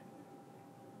 Pes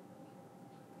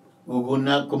ugo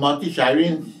na kumati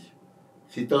sirens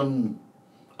siton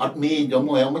at mi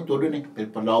domo yung matulo na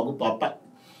pero palago papak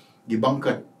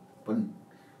gibangkat pun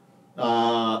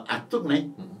atuk na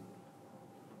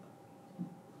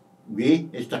we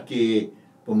está que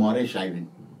pomare siren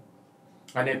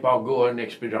ane pago an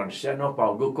experience no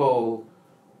pago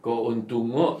ko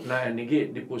untungo na nigi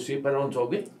dipusi para on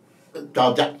sogi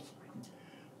tauda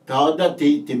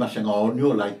ti masanga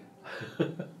onyo like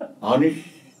honest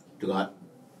to God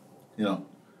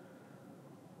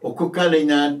okukale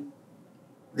na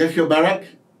there's your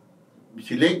barrack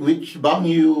select which bang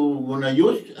you wanna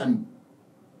use and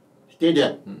stay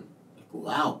there.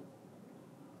 Wow.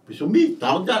 Pisumi,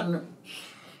 tauda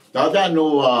no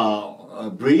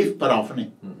brief para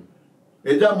ofne.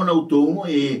 Eda mo na utungo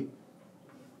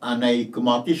anay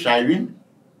kumati siren.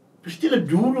 Pistila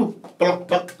duro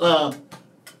plak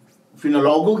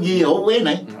finalogo gi howe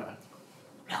na.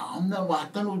 Na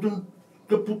watan udun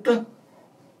keputan.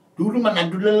 Duro man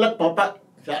adulak papa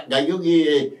sa gayo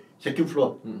gi second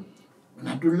floor.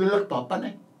 Nadulak papa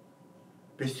na.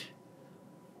 Pis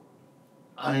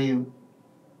ay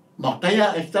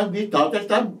mataya esta di tauta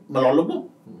esta malologo.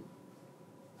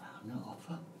 Na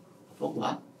ofa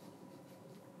wa.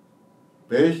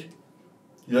 Pes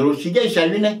lalu sige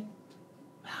siren na.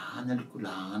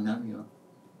 Kulangan yo.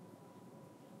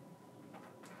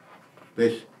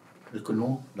 Pes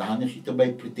kono lahanan sita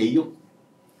bay priteyo.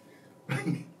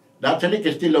 Datali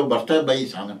kestilo basta bay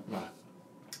sana.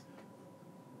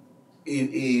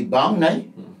 Bang nai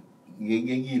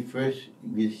gigi first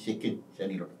with second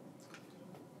saniro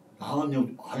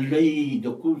lahan alai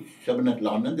doku sabanat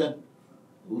lahanan da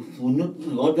sunut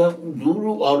ngoda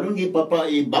duru arun gi papa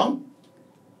bang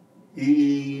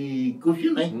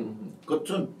kusin nai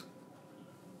kotsun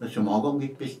na sumagong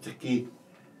gi pesta ki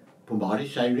pumari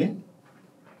siren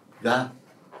ga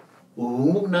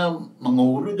umuk na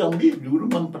manguru dang di duru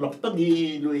man palaptag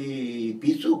gi lui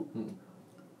piso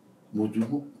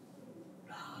mujumu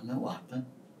na watan.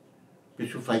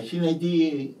 Peso fai sila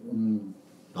di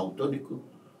auto di ko.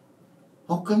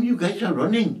 how come you guys are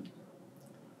running?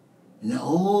 And,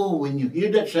 oh, when you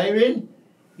hear that siren,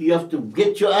 you have to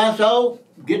get your ass out,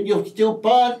 get your steel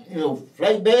pot,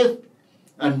 flight vest,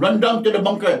 and run down to the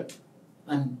bunker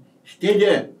and stay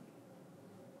there.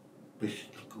 But,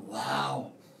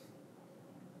 wow.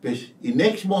 But the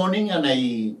next morning, and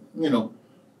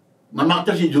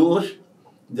mamata si Diyos,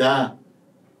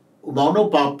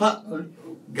 umano papa,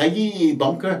 gayi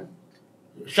bunker,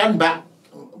 sandbag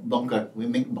bunker, we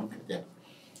make bunker there.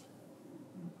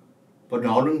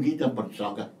 Panahon kita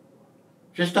pansaga.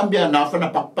 Sistem dia nafa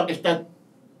na pakpak istat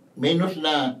menos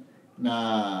na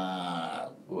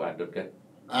Adot kan?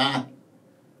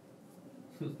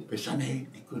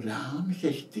 Pesanay, di ko lang sa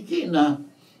stiki na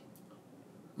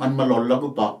man malola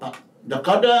ko papa. Da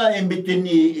kada in between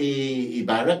i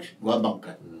barracks, gua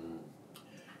bangka.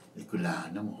 Di ko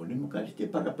lang na mahuli mo kasi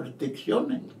para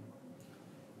proteksyon eh.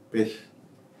 Pes,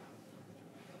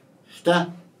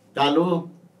 talo,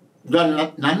 dan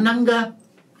nanangga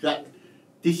sa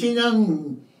tisingang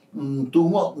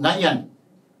tungo ngayon.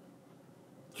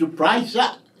 Surprise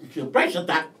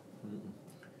attack.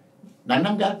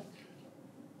 Nanangga.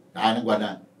 Nagwa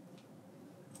na.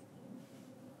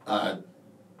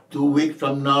 2 weeks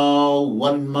from now,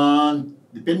 1 month,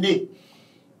 depende.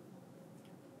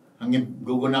 Hangin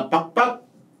guguna pakpak,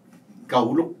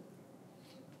 kahulok.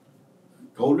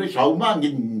 Kahulok sa uma,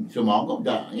 hangin sumagaw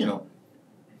da,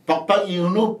 pakpak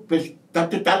yun,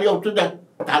 tatitali ako da,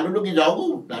 talo nung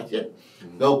izago, that's it.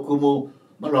 Gaw kumo,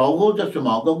 malago da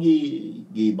sumagaw,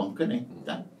 gibangkan eh.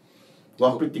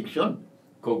 Gwa protection.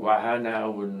 Ko gwaha na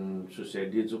un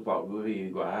susedi tu pa gui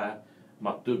gwaha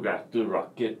maktu gratu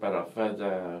rocket para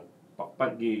fada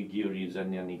pakpak gi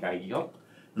reason yang ni kai yo.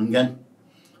 Ngan.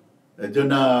 Ito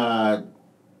na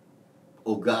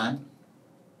ugaan.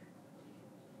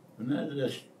 Na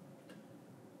las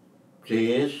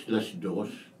 3, las 2.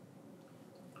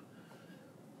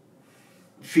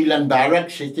 Filan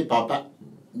barracks este papa.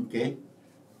 Okay.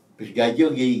 Pues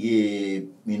gallo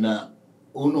mina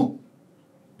uno.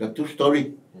 The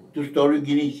two-story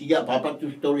gini siya, papa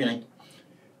two-story na.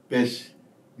 Pes,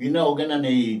 gina o gana na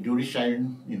jury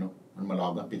siren, man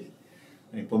malaga. Pes,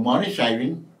 pamari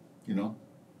siren,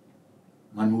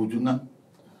 manudo nga.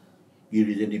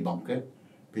 Giri din ni bunker.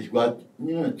 Pes, guat,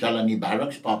 chala ni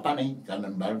barracks, papa na, chala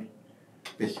ni barracks.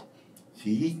 Pes,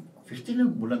 pes,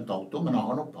 bulan tao to,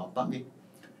 manahano, papa nga.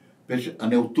 Pes,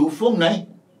 ane utufong na.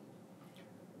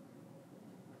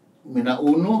 Mina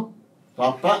uno,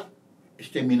 papa,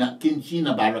 mina 15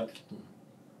 na barracks.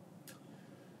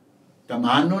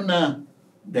 Tamano na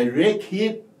direct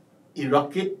hit,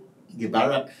 i-rocket,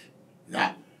 barracks.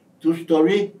 Yeah.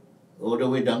 2-story, all the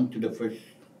way down to the first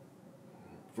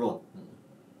floor.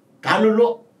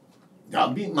 Kalulo,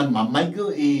 gabi, man mamay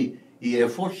ko, i-Air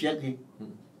Force siya,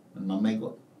 man mamay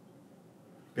ko.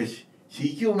 Pes,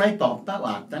 sikyo na papa,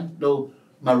 watan, do,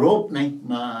 ma-rope na,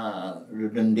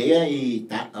 ma-rudandea,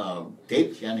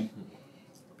 tape siya na.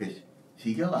 Pes,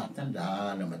 sigaw atan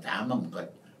da na matamang kat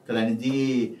kala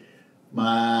hindi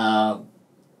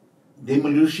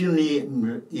demolition ni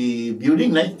building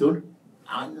na ito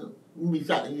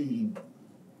bisa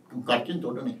kung kartin to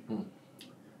doon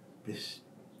pes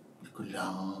ko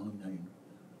lang na yun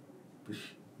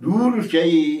pes duro siya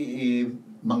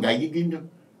manggagigin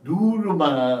duro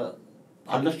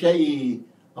alas siya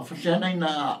afasya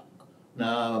na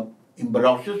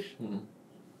embarrasses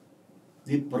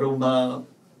di pero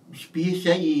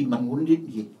spiesa mangundit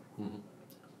gi.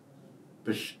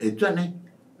 Pes ito na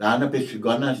lana pes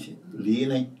gana li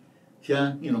na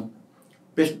siya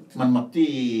pes manmakti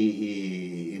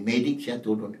medic siya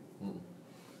tudon.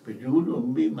 Pes dulu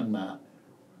umbi man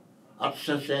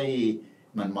atsa siya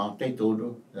man matay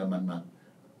todo man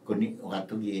kuni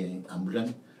wato gi ambulan.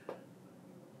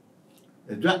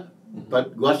 Ito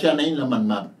but gua siya na yun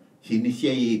man sini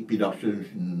siya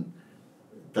production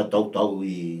tataw-taw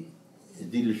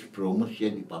dilis promos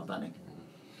siya ni papa na.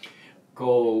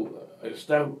 Ko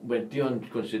sta bention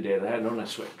considera na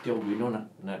swetio wino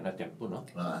na tempo no.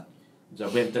 Ja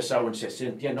venta sa un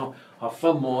 60 no ha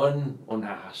famon on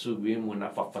ha subi mo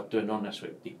na fafato no na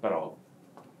sweti però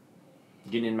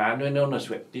ginin mano no na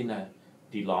sweti na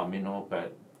di lamino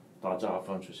per taja ha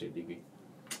fon su sedigi.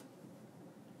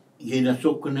 Gina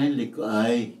sokna lik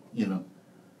ai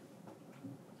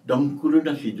dongkulo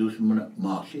na sidus mo na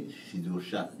masi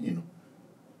sidusa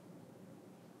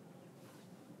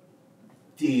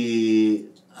ti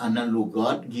anang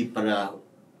lugar gi para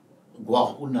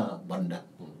guaho na banda.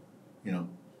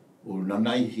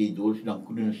 Ulanay si dos ng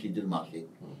kuno na si Dilmasi.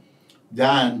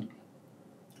 Dan,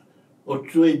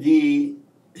 otso di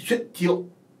setyo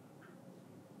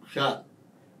sa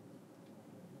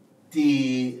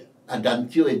ti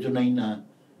adancio itu na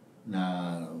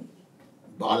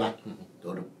bala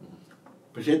todo.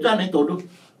 Peseta ne todo.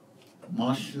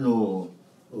 Mas no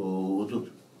utu.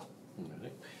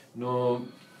 No,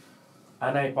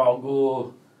 anay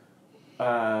pago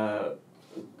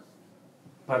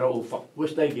para o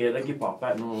fakpus tayo lagi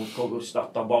papa no kogo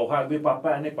start tabaw gi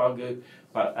papa anay pago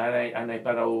anay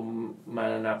para o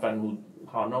manapan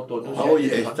hano todo. Oh,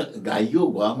 esta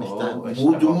gallo guam esta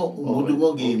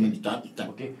mudungo gi minstata.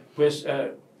 Okay, pues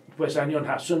anion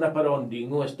hasun na para on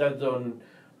dingo esta don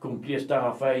cumplir esta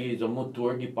hafa y don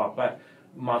motor gi papa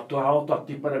mato hao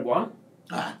tati para guam.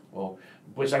 Oh,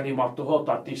 pues ani mato hao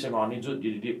tati sa ngani jo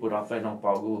didi pura hafa nang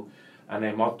pago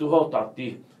anay mato hao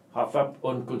tati hafa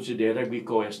on considera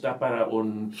biko esta para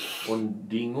on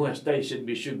dingo esta isit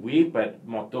bisu gui but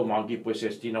mato magi pues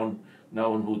esti na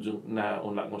on hujung na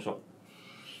on lak ngosok.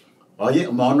 Oh, ye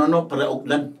mau no para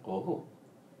Auckland. Oh.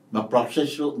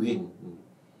 Ma-process so gi.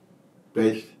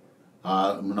 Pes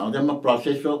menang ma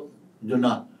process so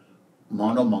juna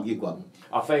mau no magi guam.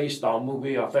 Afa istamu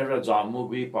gui afa rajamu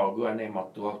gui pago anay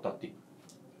mato hao tati.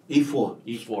 E4.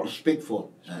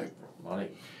 Respectful. Mali.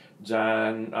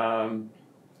 Jan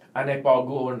anay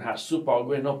pago on hasu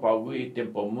pago no pago I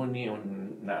tempo muni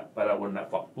on na para on na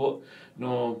fakpo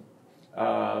no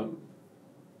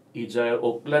ija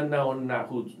Auckland na on na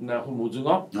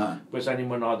humujungo pues ani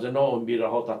manaja no on bira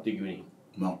hao tati guni.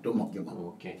 Mato magi.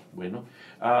 Okay, bueno.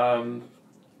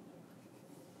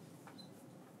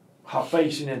 Hafa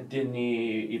isinente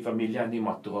ni I familia ni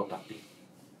mato hao tati.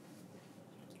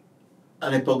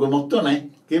 Ane pago moto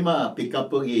nai kema pick up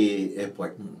gi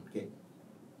airport. Okay.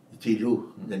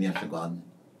 Tilu dan yang segan.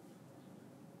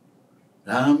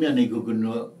 Rami ane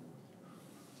guguno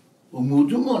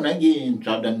umujung mo nagi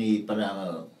entrada ni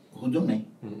para hujung nai.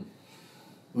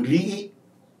 Uli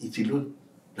itilu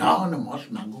dah na mas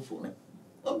mango fo nai.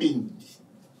 Abin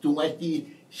tungai ti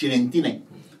silenti nai.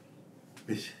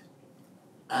 Bes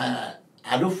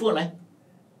alo fo nai.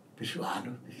 Bes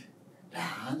alo.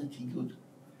 Dah na tinggu.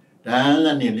 Dah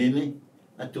na ni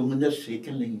atungan na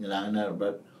second ling na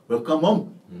but welcome home.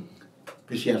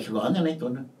 Pes ya segalanya nih tuh,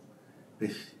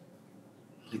 pes,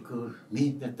 liku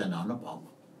mi kata nana pau,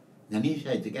 nani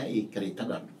saya juga kereta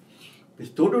kan,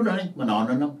 pes todo nih mana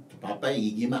nana papa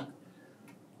gimana,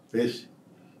 pes,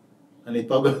 ane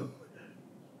pau,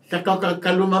 sakau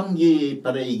kalau mam gi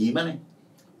pada gimana,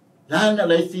 lah na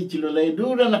lesi cilo lay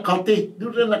dura na kati,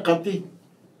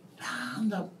 lah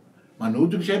na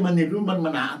manuduk saya manilu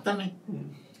manata nih,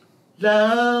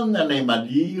 lah na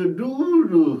maliu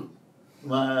dulu.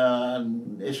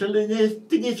 Esalnya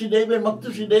tinggi si David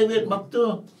maktu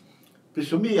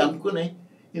pesumi yang ku nih,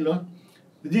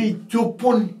 jadi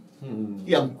cupun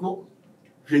yang ku,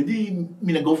 jadi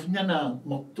minagofnya na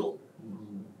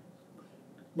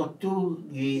waktu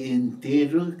di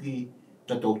intero di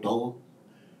tahu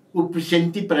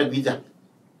presenti para vida,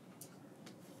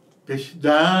 pes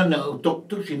dah na utok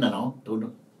tu si nano tu no,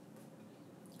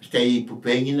 stay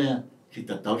pupengin na si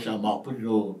tahu sama apa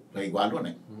lo kaigualo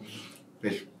nih.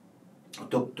 Pues,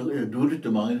 duro tu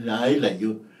mga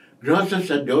layo. Gracias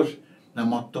a Dios, na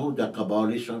mato da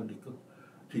kabali sa liko.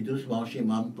 Si Dios mau si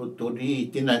mampu to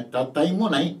di tinatatay mo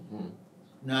na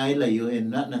layo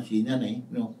na sinya na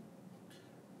no.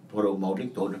 Pero mau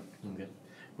dik todo. Okay.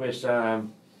 Pues,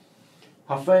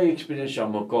 hafa experience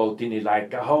mo ko tinilay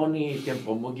ka how ni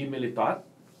tempo mo gi militar?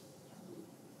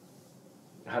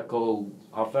 Hako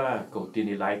hafa ko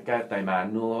tinilay ka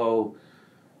taymano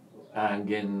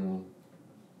angin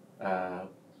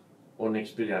on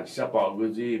experience sa pago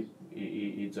di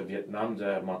I Vietnam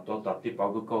ja mato tati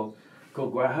pago ko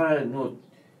guaha no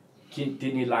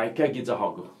tinilay ka gidza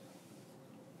hago.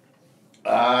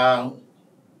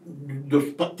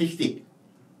 Dos statistik.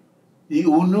 Y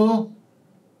uno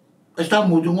está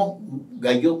mudungo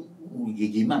gallo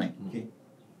gimana okay.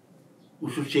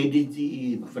 Sucede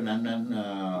di fananan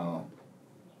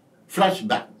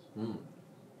flashback.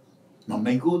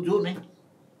 Mamay ko doon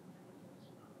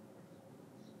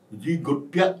Di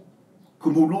gotpia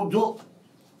kumuludo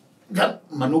dan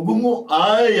manugungo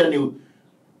ay ani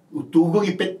utugong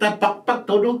ipetta pakpak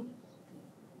todo.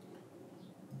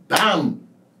 Bam!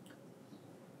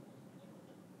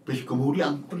 Pes kumuli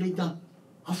ang kulita.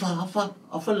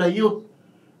 Afa layo.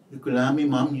 Ikulami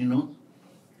ma'am,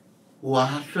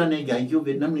 Wahasa na gayo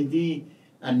Vietnam hindi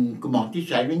an kumati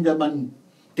siren daman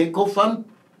take off am.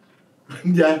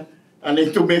 Ya, ane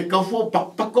tumeka fo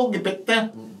pakpak ko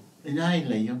gipetta. Inay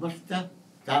layo basta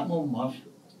tamo mas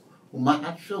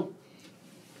umahaso.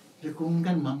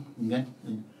 Lekunggan ma'am, ngan.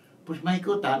 Pues may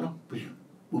ko talo. Pues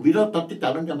ubilo tati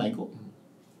talon ka may ko.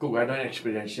 Kung ano yung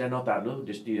experience no talo,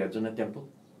 just di na tempo?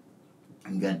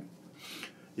 Ngan.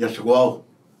 Ya seguau.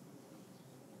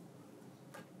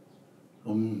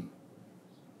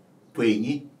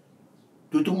 Puengi.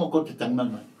 Tutung ako titang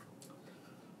man.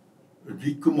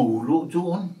 Di ko mahulo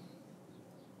doon.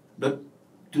 Dat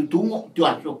tutungo tu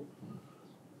aso.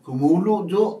 Kumulo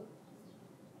do.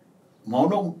 Mau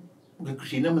nong di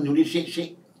kusina menulis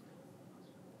sik-sik.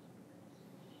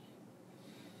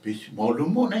 Bis mau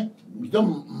lumo na. Kita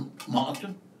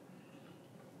maasan.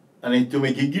 Ano ito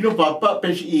may gigino papa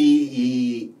pes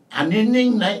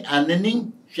anining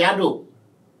shadow.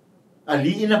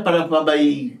 Aliin na para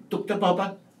pabay tukta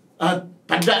papa.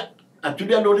 Pada. At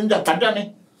sudah lorin da pada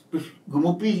ne. Terus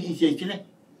gumupi isi ne.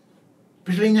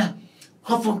 Pislinya.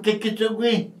 Hafan kekit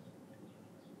gue.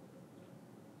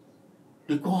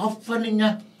 Diko hafan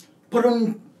niya.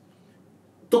 Parang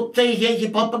tukta si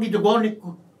papa gitu golik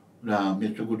ko. Nah,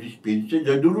 meso ko dispensa.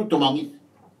 Jadi dulu tumangis.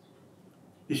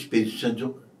 Dispensa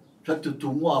jo. Satu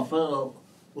tungo apa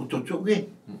utocok gue.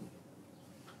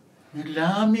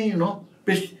 Nalami,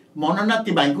 Pes mana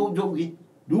nanti bangku jo gue.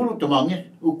 Dulu tumangis.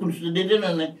 Ukun sedede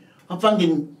na ne.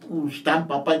 Hafangin stamp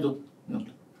apa itu.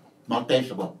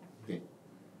 Maltese apa.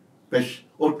 Pes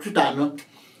otro tano.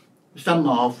 Stamp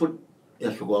maafut.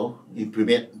 Ya sugo. I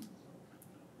primet.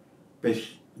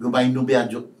 Pes gumain no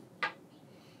biadjo.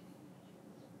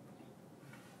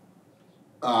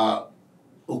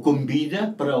 O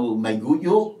convida para o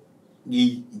maiguyo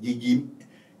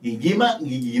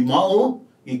gigimao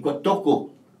e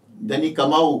quatoko dani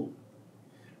kamau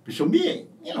pisumbi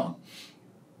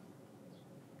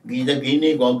gida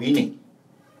gini go gini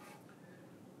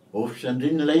o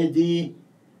sandrin lay di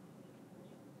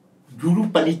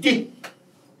juru paniti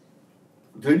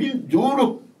dani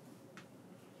juru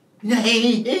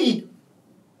hey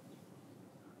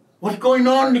what's going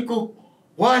on Nico?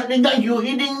 Why are you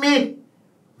hitting me?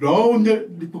 Down there.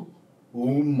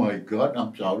 Oh my God,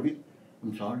 I'm sorry.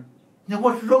 Now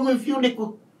what's wrong with you,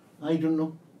 Nico? I don't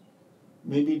know.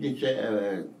 Maybe it's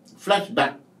a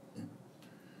flashback.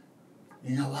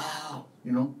 Wow,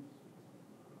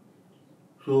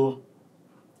 So,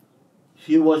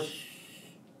 she was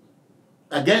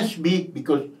against me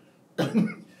because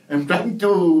I'm trying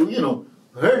to,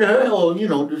 hurt her or,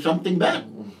 do something bad.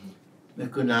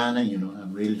 Kunana,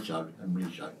 I'm really sorry.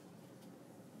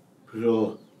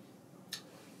 So,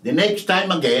 the next time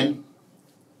again,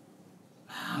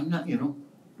 I'm not,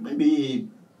 maybe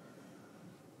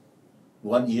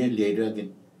 1 year later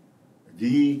again,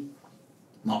 di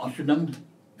maasunam,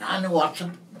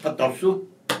 watsa, patosu,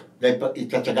 dahil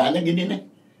itatsagaan na gini na.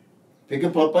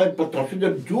 Pika papa, patosu na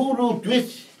juro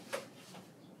twist.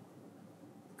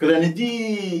 Kaya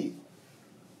di,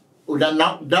 udah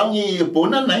knock down yung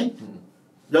punan na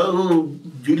daw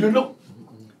dilulok.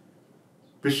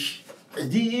 Pes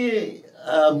di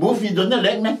movie doon na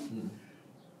lang na.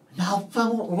 Now,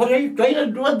 what are you trying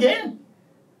to do again?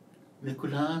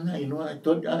 Nicolana, I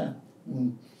thought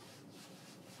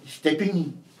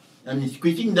stepping and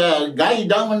squeezing the guy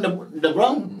down on the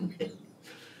ground.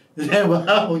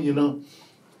 Wow,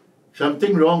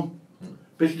 something wrong.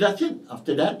 But that's it.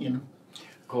 After that,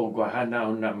 Ko guahana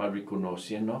una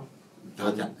marikonosi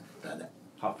Tada.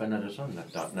 Half another son na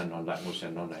like mo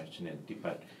sa na sinenti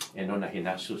but na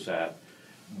hinasu sa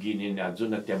gini na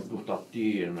zona tempo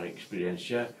tati na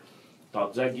experience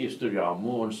Taitague istorya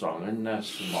mo on songen na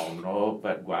sumauno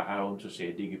but guaha on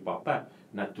society gi papa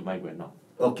na tumay bueno.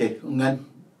 Okay, ngan.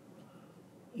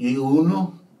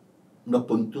 Uno na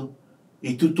punto.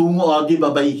 Itutungo adi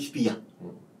babay spia.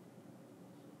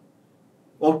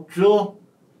 Otro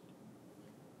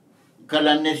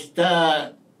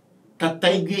kalanesta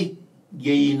Taitague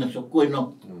gay na sokwe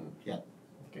Yeah.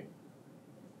 Okay.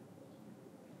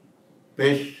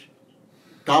 Pes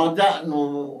tada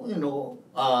no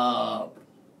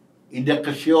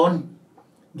edukasyon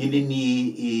gini ni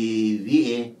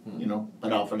VA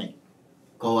para fane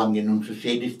ko ang ginung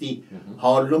society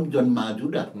halom don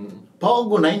majuda pa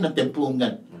gunay na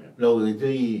tempungan lo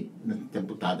ito'y na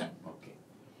temputada. Okay.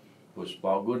 Pues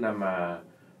pago na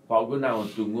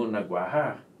untungo na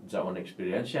guaha za on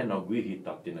experience no gui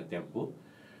hitati na tempo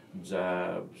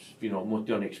za mo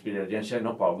on experience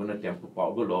no pago na tempo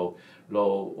pago lo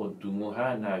untungo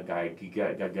ha na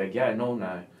gagaga no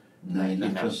na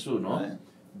inasu no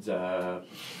za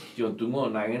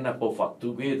untungo na na po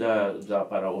fatu gui da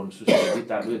para on society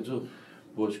talu itu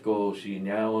pues ko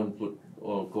sinya on put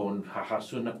o kon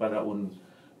hahasu na para un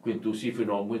quintusi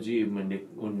fenomoji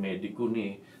un medico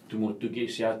ni tumutugi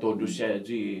siya todo siya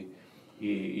ji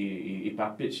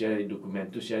ipapit siya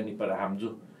dokumento siya ni para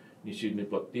hamzu ni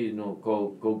sinipoti no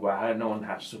ko guaha na on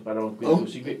hasu para un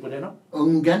quintusi gui po no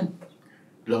Unggan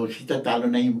lo sita talo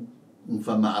na yung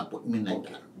fama apot minay.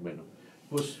 Bueno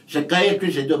Pues, Sekaya tu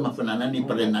sedo mafanana ni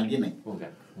parenal din eh. okay.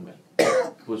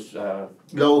 Pues,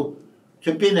 Lo,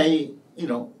 sempre nai,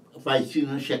 fai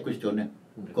sino siya questione.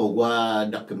 Ko wa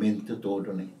documento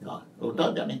todo ni. O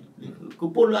ta da ni. Ku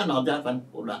pula no da fan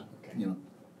pula.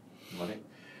 vale.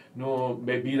 No,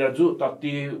 bebira ju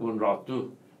tati un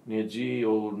ratu, neji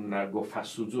o na go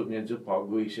fasu ju neji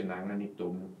pago isinanga ni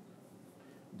tomu.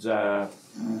 Ja,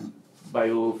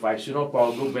 bayo faisino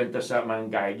pago benta sa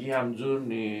mangaigi hamju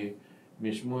ni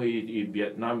mismo i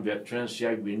Vietnam veterans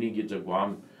ya gwini gitu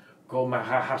Guam. Ko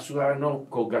mahahasura no,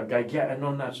 ko gagagya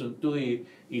ano na suntu i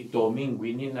toming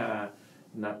gwini na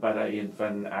para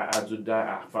infan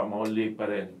ajuda famoli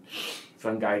para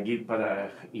fan gaigi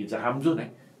para i hamju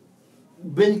ne.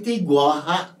 Benti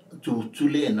guaha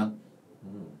tutuли na.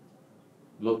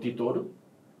 Loti todo?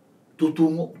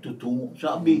 Tutungo.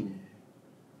 Sabi,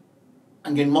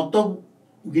 angin moto,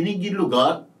 gini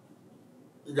lugar,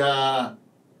 the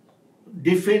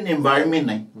different environment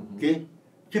na. Okay?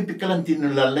 Siyempre ka lang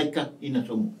tinulalay ka,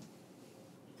 inasumo.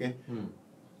 Okay?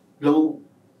 Lalu,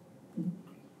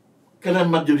 karena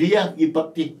majoria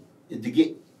ipati,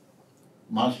 digi,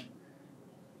 mas.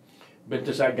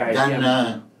 Benta sa guys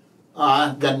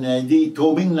Dan di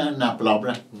tobing na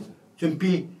palabra.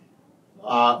 Siyempre,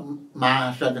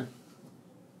 mahasad.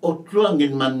 Otro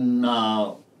angin man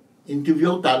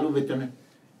interview talo beto na.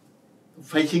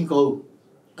 Facing ko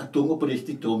atungo por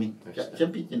este tobing.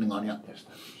 Siyempre, tinangon niya.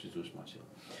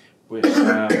 Pues,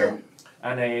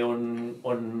 anay on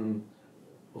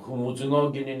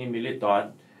humuzungo gini ni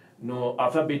militar, no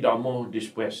alfabetamo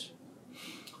después.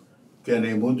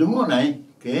 Kaya humuzungo na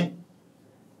okay?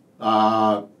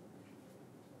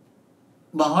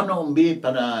 Mahano umbi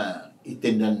para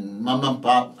itindan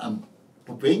mamampa ang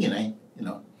pupingin ay,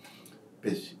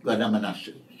 Pes, gua naman na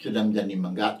sedang jadi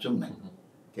manggatsong na.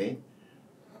 Okay?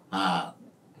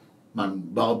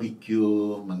 Man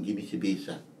barbecue, man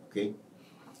gibisi-bisa. Okay?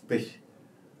 Pes,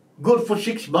 good for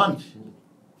 6 months.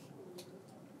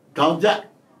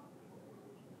 Kauda.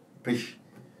 Pes,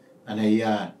 anay,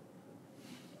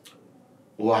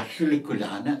 wasuli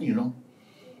kulana,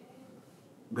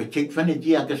 Gacek fan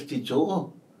iti agastitso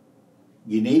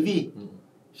Ginevi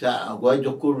sa agway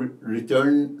ko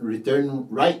return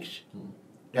rights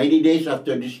 90 days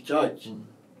after discharge.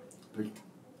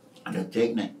 Ano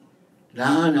take na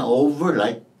over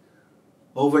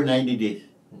 90 days.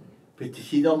 Pero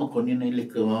sino makunin na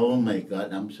ilik, oh my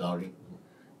God, I'm sorry.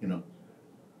 Pero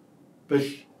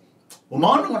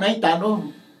umano na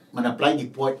itano man-apply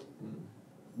di port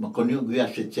makunin ko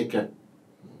yung checker.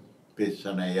 Pero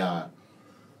sanay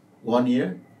 1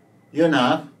 year, year and a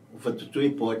half, for the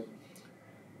report.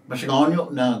 Mas ngonyo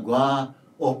na gua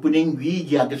opening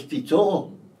week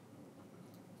agastitso.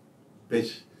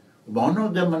 Pes, bono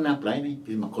da man apply ni,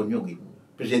 pes makonyo gi.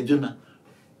 Pes edyo na,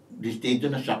 listedo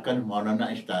na sakan, mono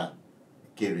na ista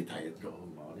retired.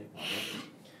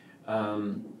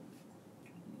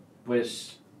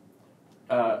 Pues,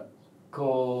 ko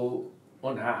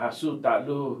on hahasu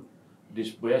talo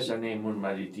después ane mun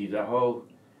maritira ho,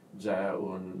 ja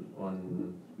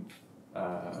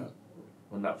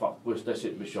na fakpuesta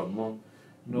sit besyomo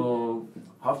no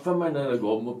hafa man na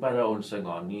nagomo para on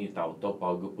sangani tauto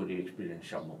pago puri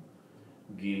experience mo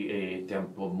gi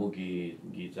tempo mo gi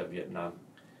sa Vietnam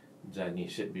ja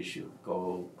ni sit bisyo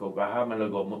ko gaha man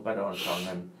nagomo para on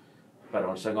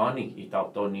sangani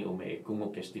itauto ni ume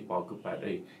kung kesti pago para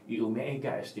i ume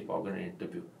ga esti pago na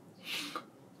interview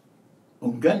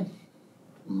Unggan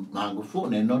magufo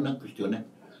na no na kwestiyon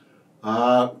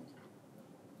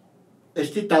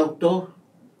este tauto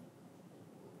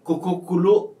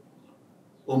kukukulo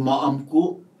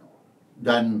umaamku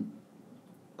dan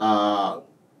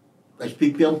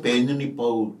SPP ang penyo ni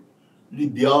Paul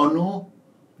Libiano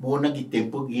mo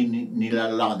nagitempo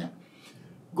nilalanya.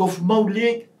 Gof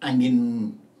maulik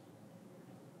angin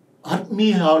at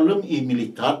mi halong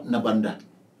militar na banda.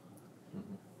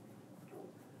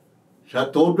 Sa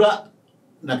toda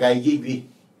nagayigi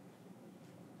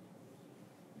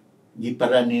di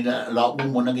para nila labu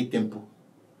mo nagitempo.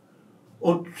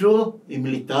 Otro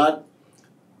militar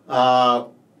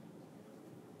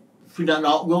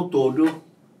finanaw todo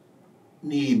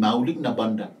ni maulik na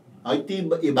banda. Ay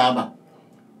ibaba.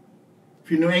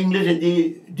 Fino English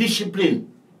di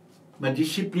discipline.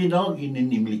 Ma-discipline ako gini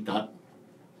ni militar.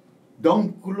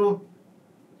 Dong kulo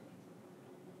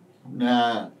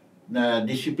na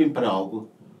discipline para ako.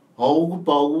 Ako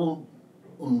pa ako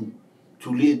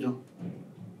tulido.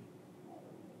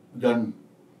 Dan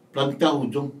planta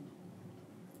hujung.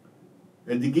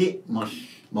 Edigi mas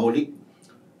maulik.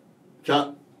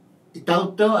 Sa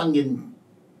itaw angin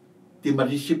ti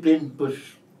ma-discipline pos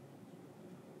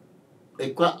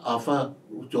Eka afa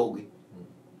ucogi.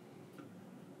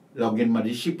 Login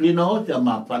madisiplino sa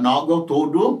mapanago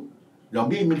todo.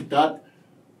 Lagi militar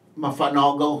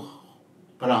mapanago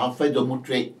para hafa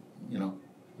demonstrate, you know.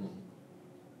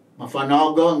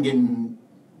 Mapanago angin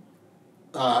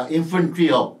infantry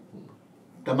ho.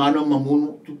 Tamano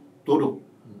mamunu todo.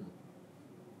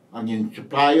 Angin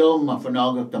supplier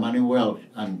mapanago tamano wells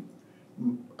and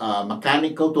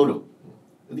mechanical todo.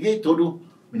 Jadi todo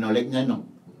minolek ngano.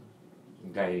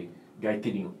 Gai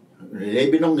tining.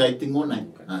 Lebi nong gai tingon ay.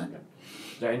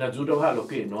 Dahil na judo ha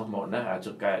loke no mo na at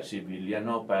saka civilian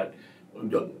no but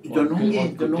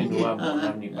Itonungi. continua mo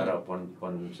na ni para pon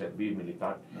serbi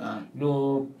militar.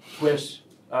 No pues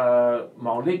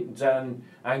maulik jan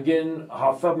angin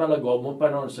hafa malago mo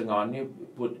pa non sangani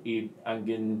put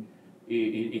angin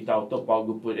itauto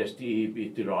pago put sti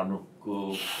tirano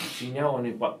ko sinya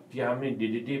oni pa tiami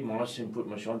dididi mga simput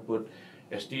masion put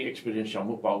sti experience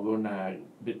mo pago na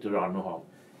biturano ha.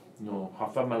 No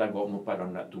hafa malago mo pa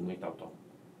non na tungi tauto.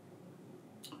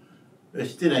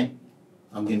 Esti nai,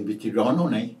 angin bitirano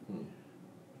nai,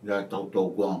 da tau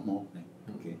guang mo nai.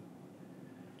 Okay.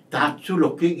 Tatsu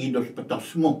loke idos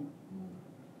patasmo.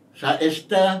 Sa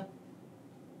esta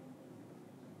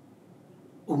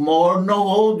umorno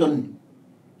ho don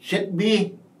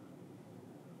setbi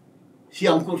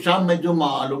siang kusam medyo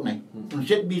maalok nai. Un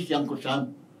setbi siang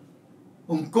kusam.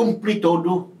 Un kumpli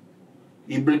todo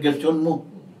obligasyon mo.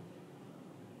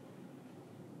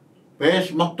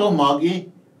 Pes makto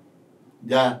magi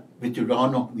da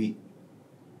veterano vi.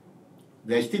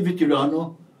 Da esti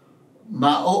veterano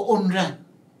ma o onra.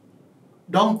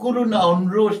 Dangkuru na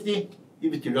onro esti i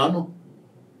veterano.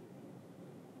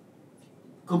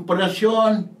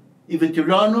 Komparasyon i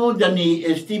veterano dan i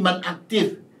esti man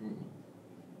aktif.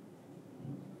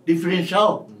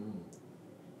 Diferensial.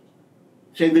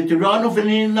 Sa veterano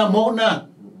fenin na mo na.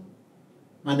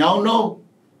 Manauno.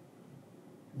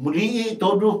 Muli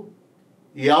todo.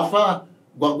 Iafa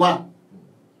guagua.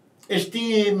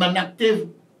 Esti man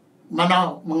aktif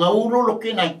mana mengauru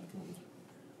lokinay.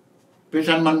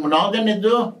 Pesan man munawagan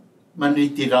itu man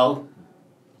retirao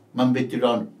man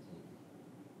veterano.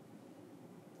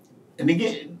 Ini ke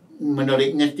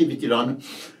menarik nesti veterano.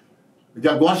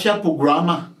 Da guasya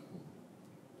programa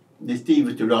nesti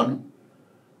veterano.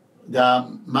 Da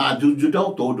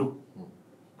maajudau todo.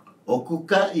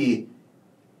 Okuka i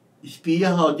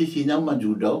espia how di sinang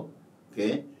majudau.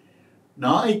 Okay.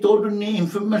 Na todo ni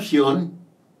informasyon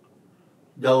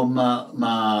daw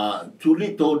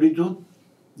sulit todo itu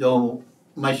daw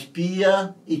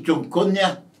maspia itungkol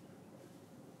niya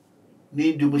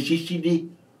ni dumusisi di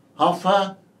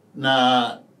hafa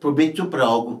na provecho para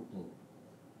algo.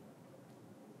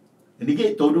 Hindi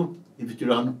kaya todo i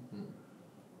veterano.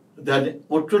 Dan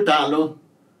otro talo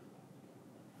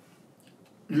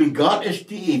ligat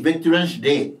esti Veterans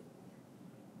Day.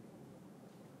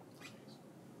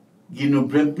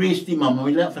 Ginubrempris ti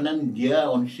mamawila fanan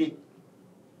dia onsi.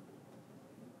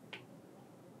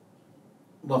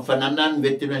 Mafananan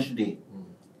Veterans Day.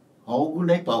 Augu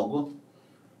na ipaugo.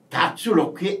 Tatsu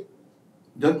loke.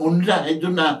 Don unla ito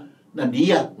na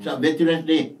dia sa Veterans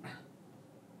Day.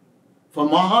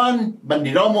 Famahan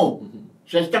bandera mo.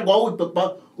 Sa estagwaw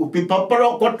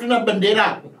upipaparo kotro na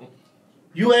bandera.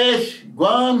 US,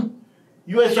 Guam,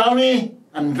 US Army,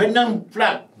 and Vietnam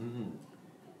flag.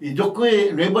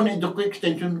 Idokwe ribbon idokwe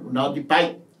extension now di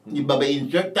pipe di baba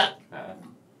insert ta.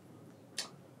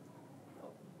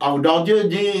 Ang daudio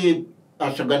di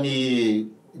asagani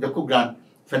idokwe grand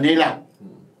vanilla.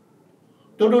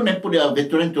 Todo ne pudi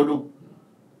veteran todo.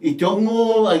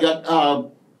 Itongo I got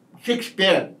 6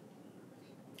 pair.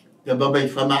 The baba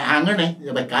fama angan eh,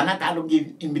 the kana kalong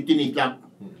in between itlak.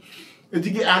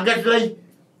 Jadi agak lagi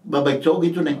baba chog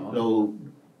itu ne lo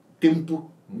tempo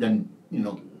dan you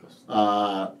know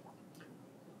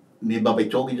ni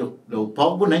babay chogi jo lo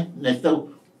pagbo na nesta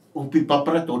upi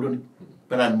papara todo ni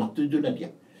para maktu jo na dia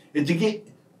etiki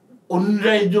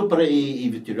unra jo para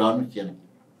i veterano siya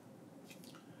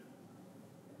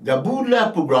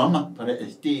gabula programa para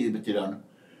este veterano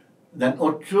dan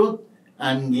otro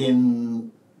angin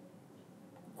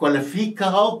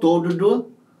qualifica ao todo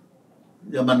do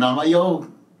ya manama yo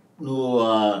no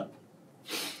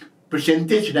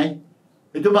percentage na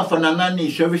itu mafananan ni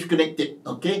service connected,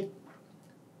 okay?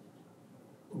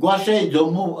 Guasa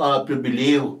jomo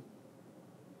pribileo.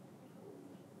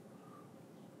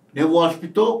 Ne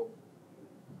hospital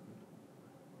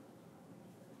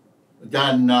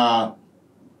dan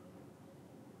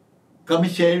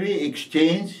commissary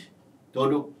exchange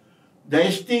todo. Da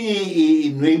este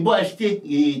nuevo este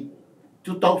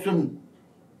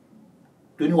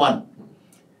 2021.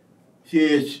 Si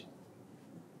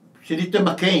Senator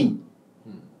McCain,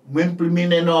 when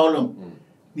Premier Olong,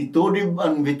 ni todo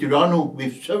ang veterano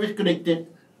with service connected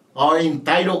are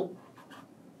entitled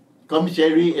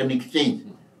commissary and exchange.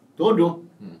 Todo.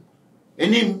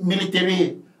 Any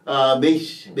military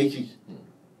basis.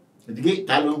 Jadi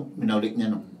talo minaulik niya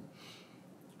no.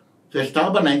 So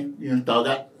estaba na yung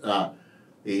tawag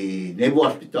Naval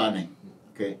Hospital na.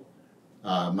 Okay.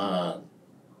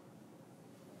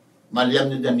 Maliam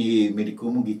na dyan ni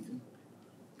medico mo gitu.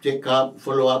 Check up,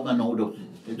 follow up ano do.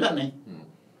 Ito na.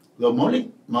 Lo maulik.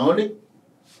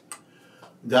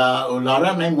 Da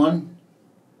ulara na mon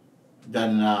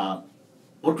dan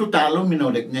otro talo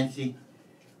minaulik niya si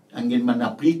angin man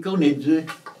aplikaw nito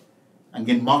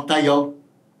angin matayo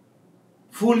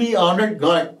fully honored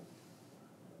guard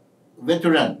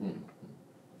veteran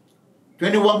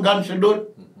 21 guns salute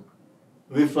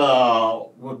with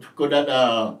what called that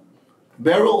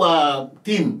barrel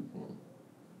team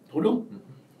tulo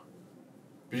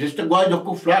Resista guarda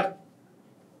ko flag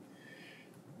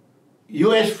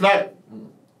US flag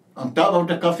on top of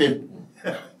the coffin.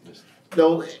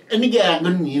 So any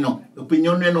gagan,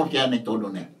 opinion no siya na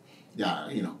todo na. Yeah,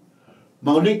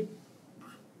 Maulik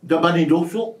da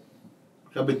banidoso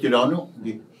sa veterano.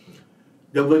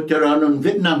 The veterano in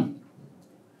Vietnam.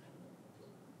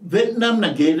 Vietnam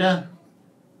na gera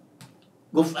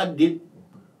gof adit.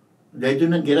 Dahil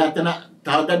na gera na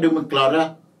tada de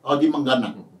magklara o di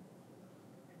manggana.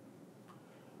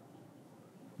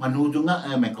 Manudo nga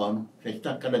ay may kono. Sa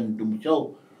isang kalan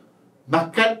dumisaw.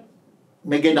 Bakat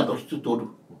may gaya na gusto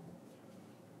todo.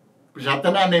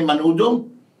 Pasata na ay manudong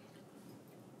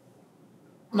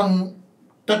mang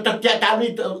tatatya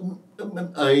tali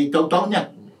itaw-taw niya.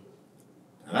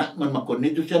 Man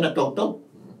makonito siya na taw-taw.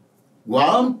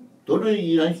 Guam, todo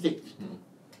yung United States.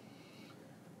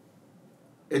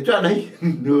 Ito alay,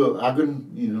 agon,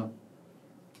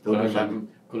 todo sa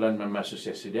Kulan man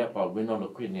masukses dia pa bueno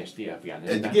lo kuin esti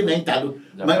Afghanistan. Jadi na talo.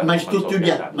 Mas tutu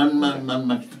dia, man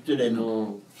tutu dia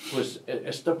no. Pues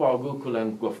esta pago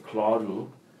kulan gof claro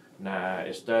na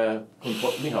esta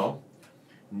compot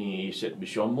ni set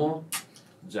bishomo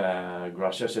za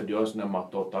gracias a Dios na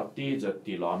matotati za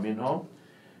tilamin ho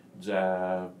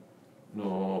za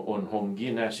no on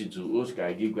hongi na si juus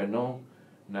kaigi gweno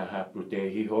na ha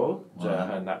protehi ho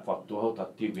za na fakto ho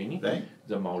tati vini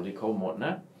za maulik ho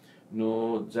motna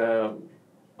no za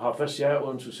hafasia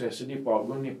on success di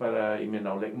pago ni para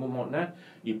imenaulek mo motna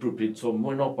I proprit so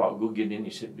mo no pago ginin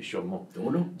iset bishomo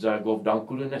za gov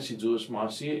dankulu na si juus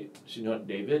masi sinot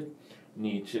David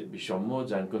ni sit bishomo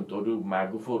zan kun todo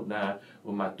magufo na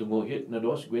umatungo hit na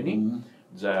dos gweni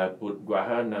za put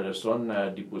guaha na reson na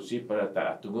dipusi para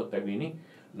ta atungo tagwini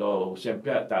lo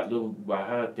sempre ta lu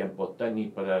guaha tempota ni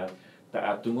para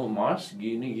ta atungo mas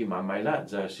gini gi mamaila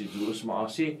za si jurus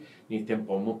maasi ni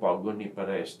tempo mo pago ni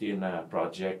para esti na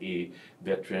project I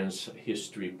Veterans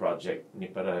History Project ni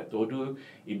para todo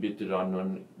I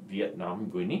veteranon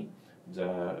Vietnam gweni za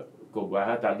ko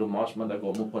guaha ta lu mas manda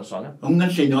go mo pensana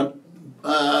Ungan senyor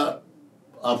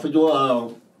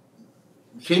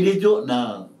sedito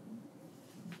na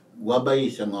wabay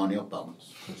sa ngonyo pa.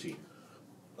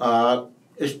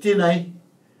 Estinay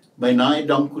may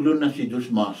naidangkulo na si Dos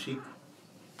Masik.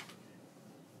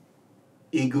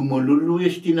 Igumululu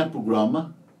estina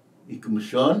programa,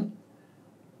 ikumusyon,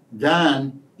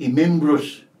 dan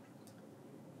imembros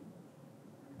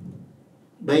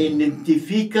by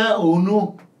identifika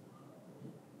uno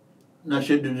na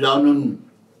si Dudanon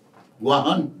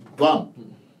Guam.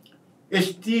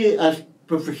 Este as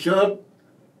profesor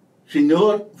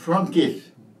Senyor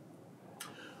Franquis.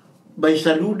 By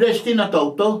saluda este na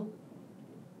tauto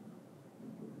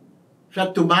sa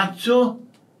tumatso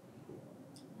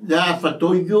da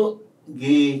fatoyo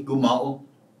gi gumao.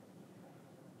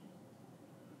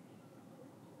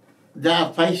 Da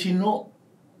faisino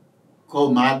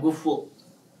ko magufo.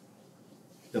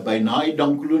 Da by na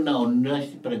idangkulo na onda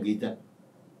si pragita.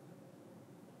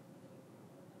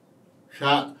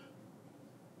 Sa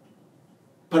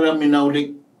para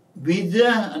minaulik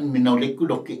vida ang minaulik ko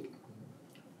doki.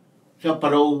 Sa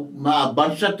para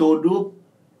maabansa todo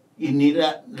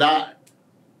inira la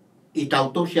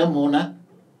itauto siya muna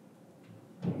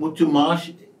mucho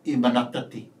mas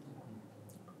imanatati.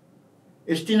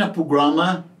 Este na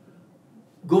programa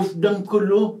gofdang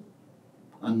kulo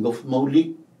ang gof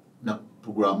maulik na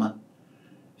programa.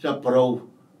 Sa para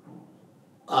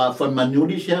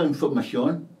formanuli siya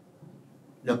informasyon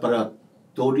da para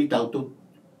todo itauto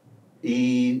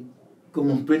I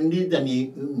comprende dan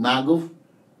I magov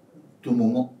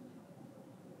tumungo.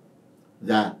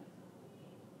 Da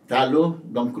talo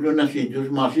dangkulo na si Diyos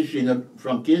Masis Senyor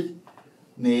Franquis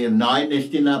ni nine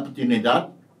este na oportunidad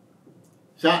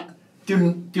sa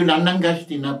tunananggas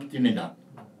tinaptinina.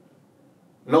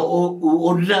 Lo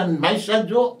urzan mai sa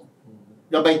jo,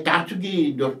 da bai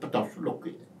Taitague dos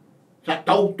patasuloki. Sa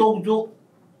tau jo,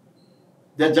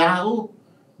 da jauh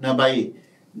na bai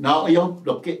na yo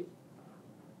loki.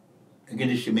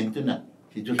 Gini simento na,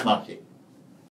 si Diyos masi.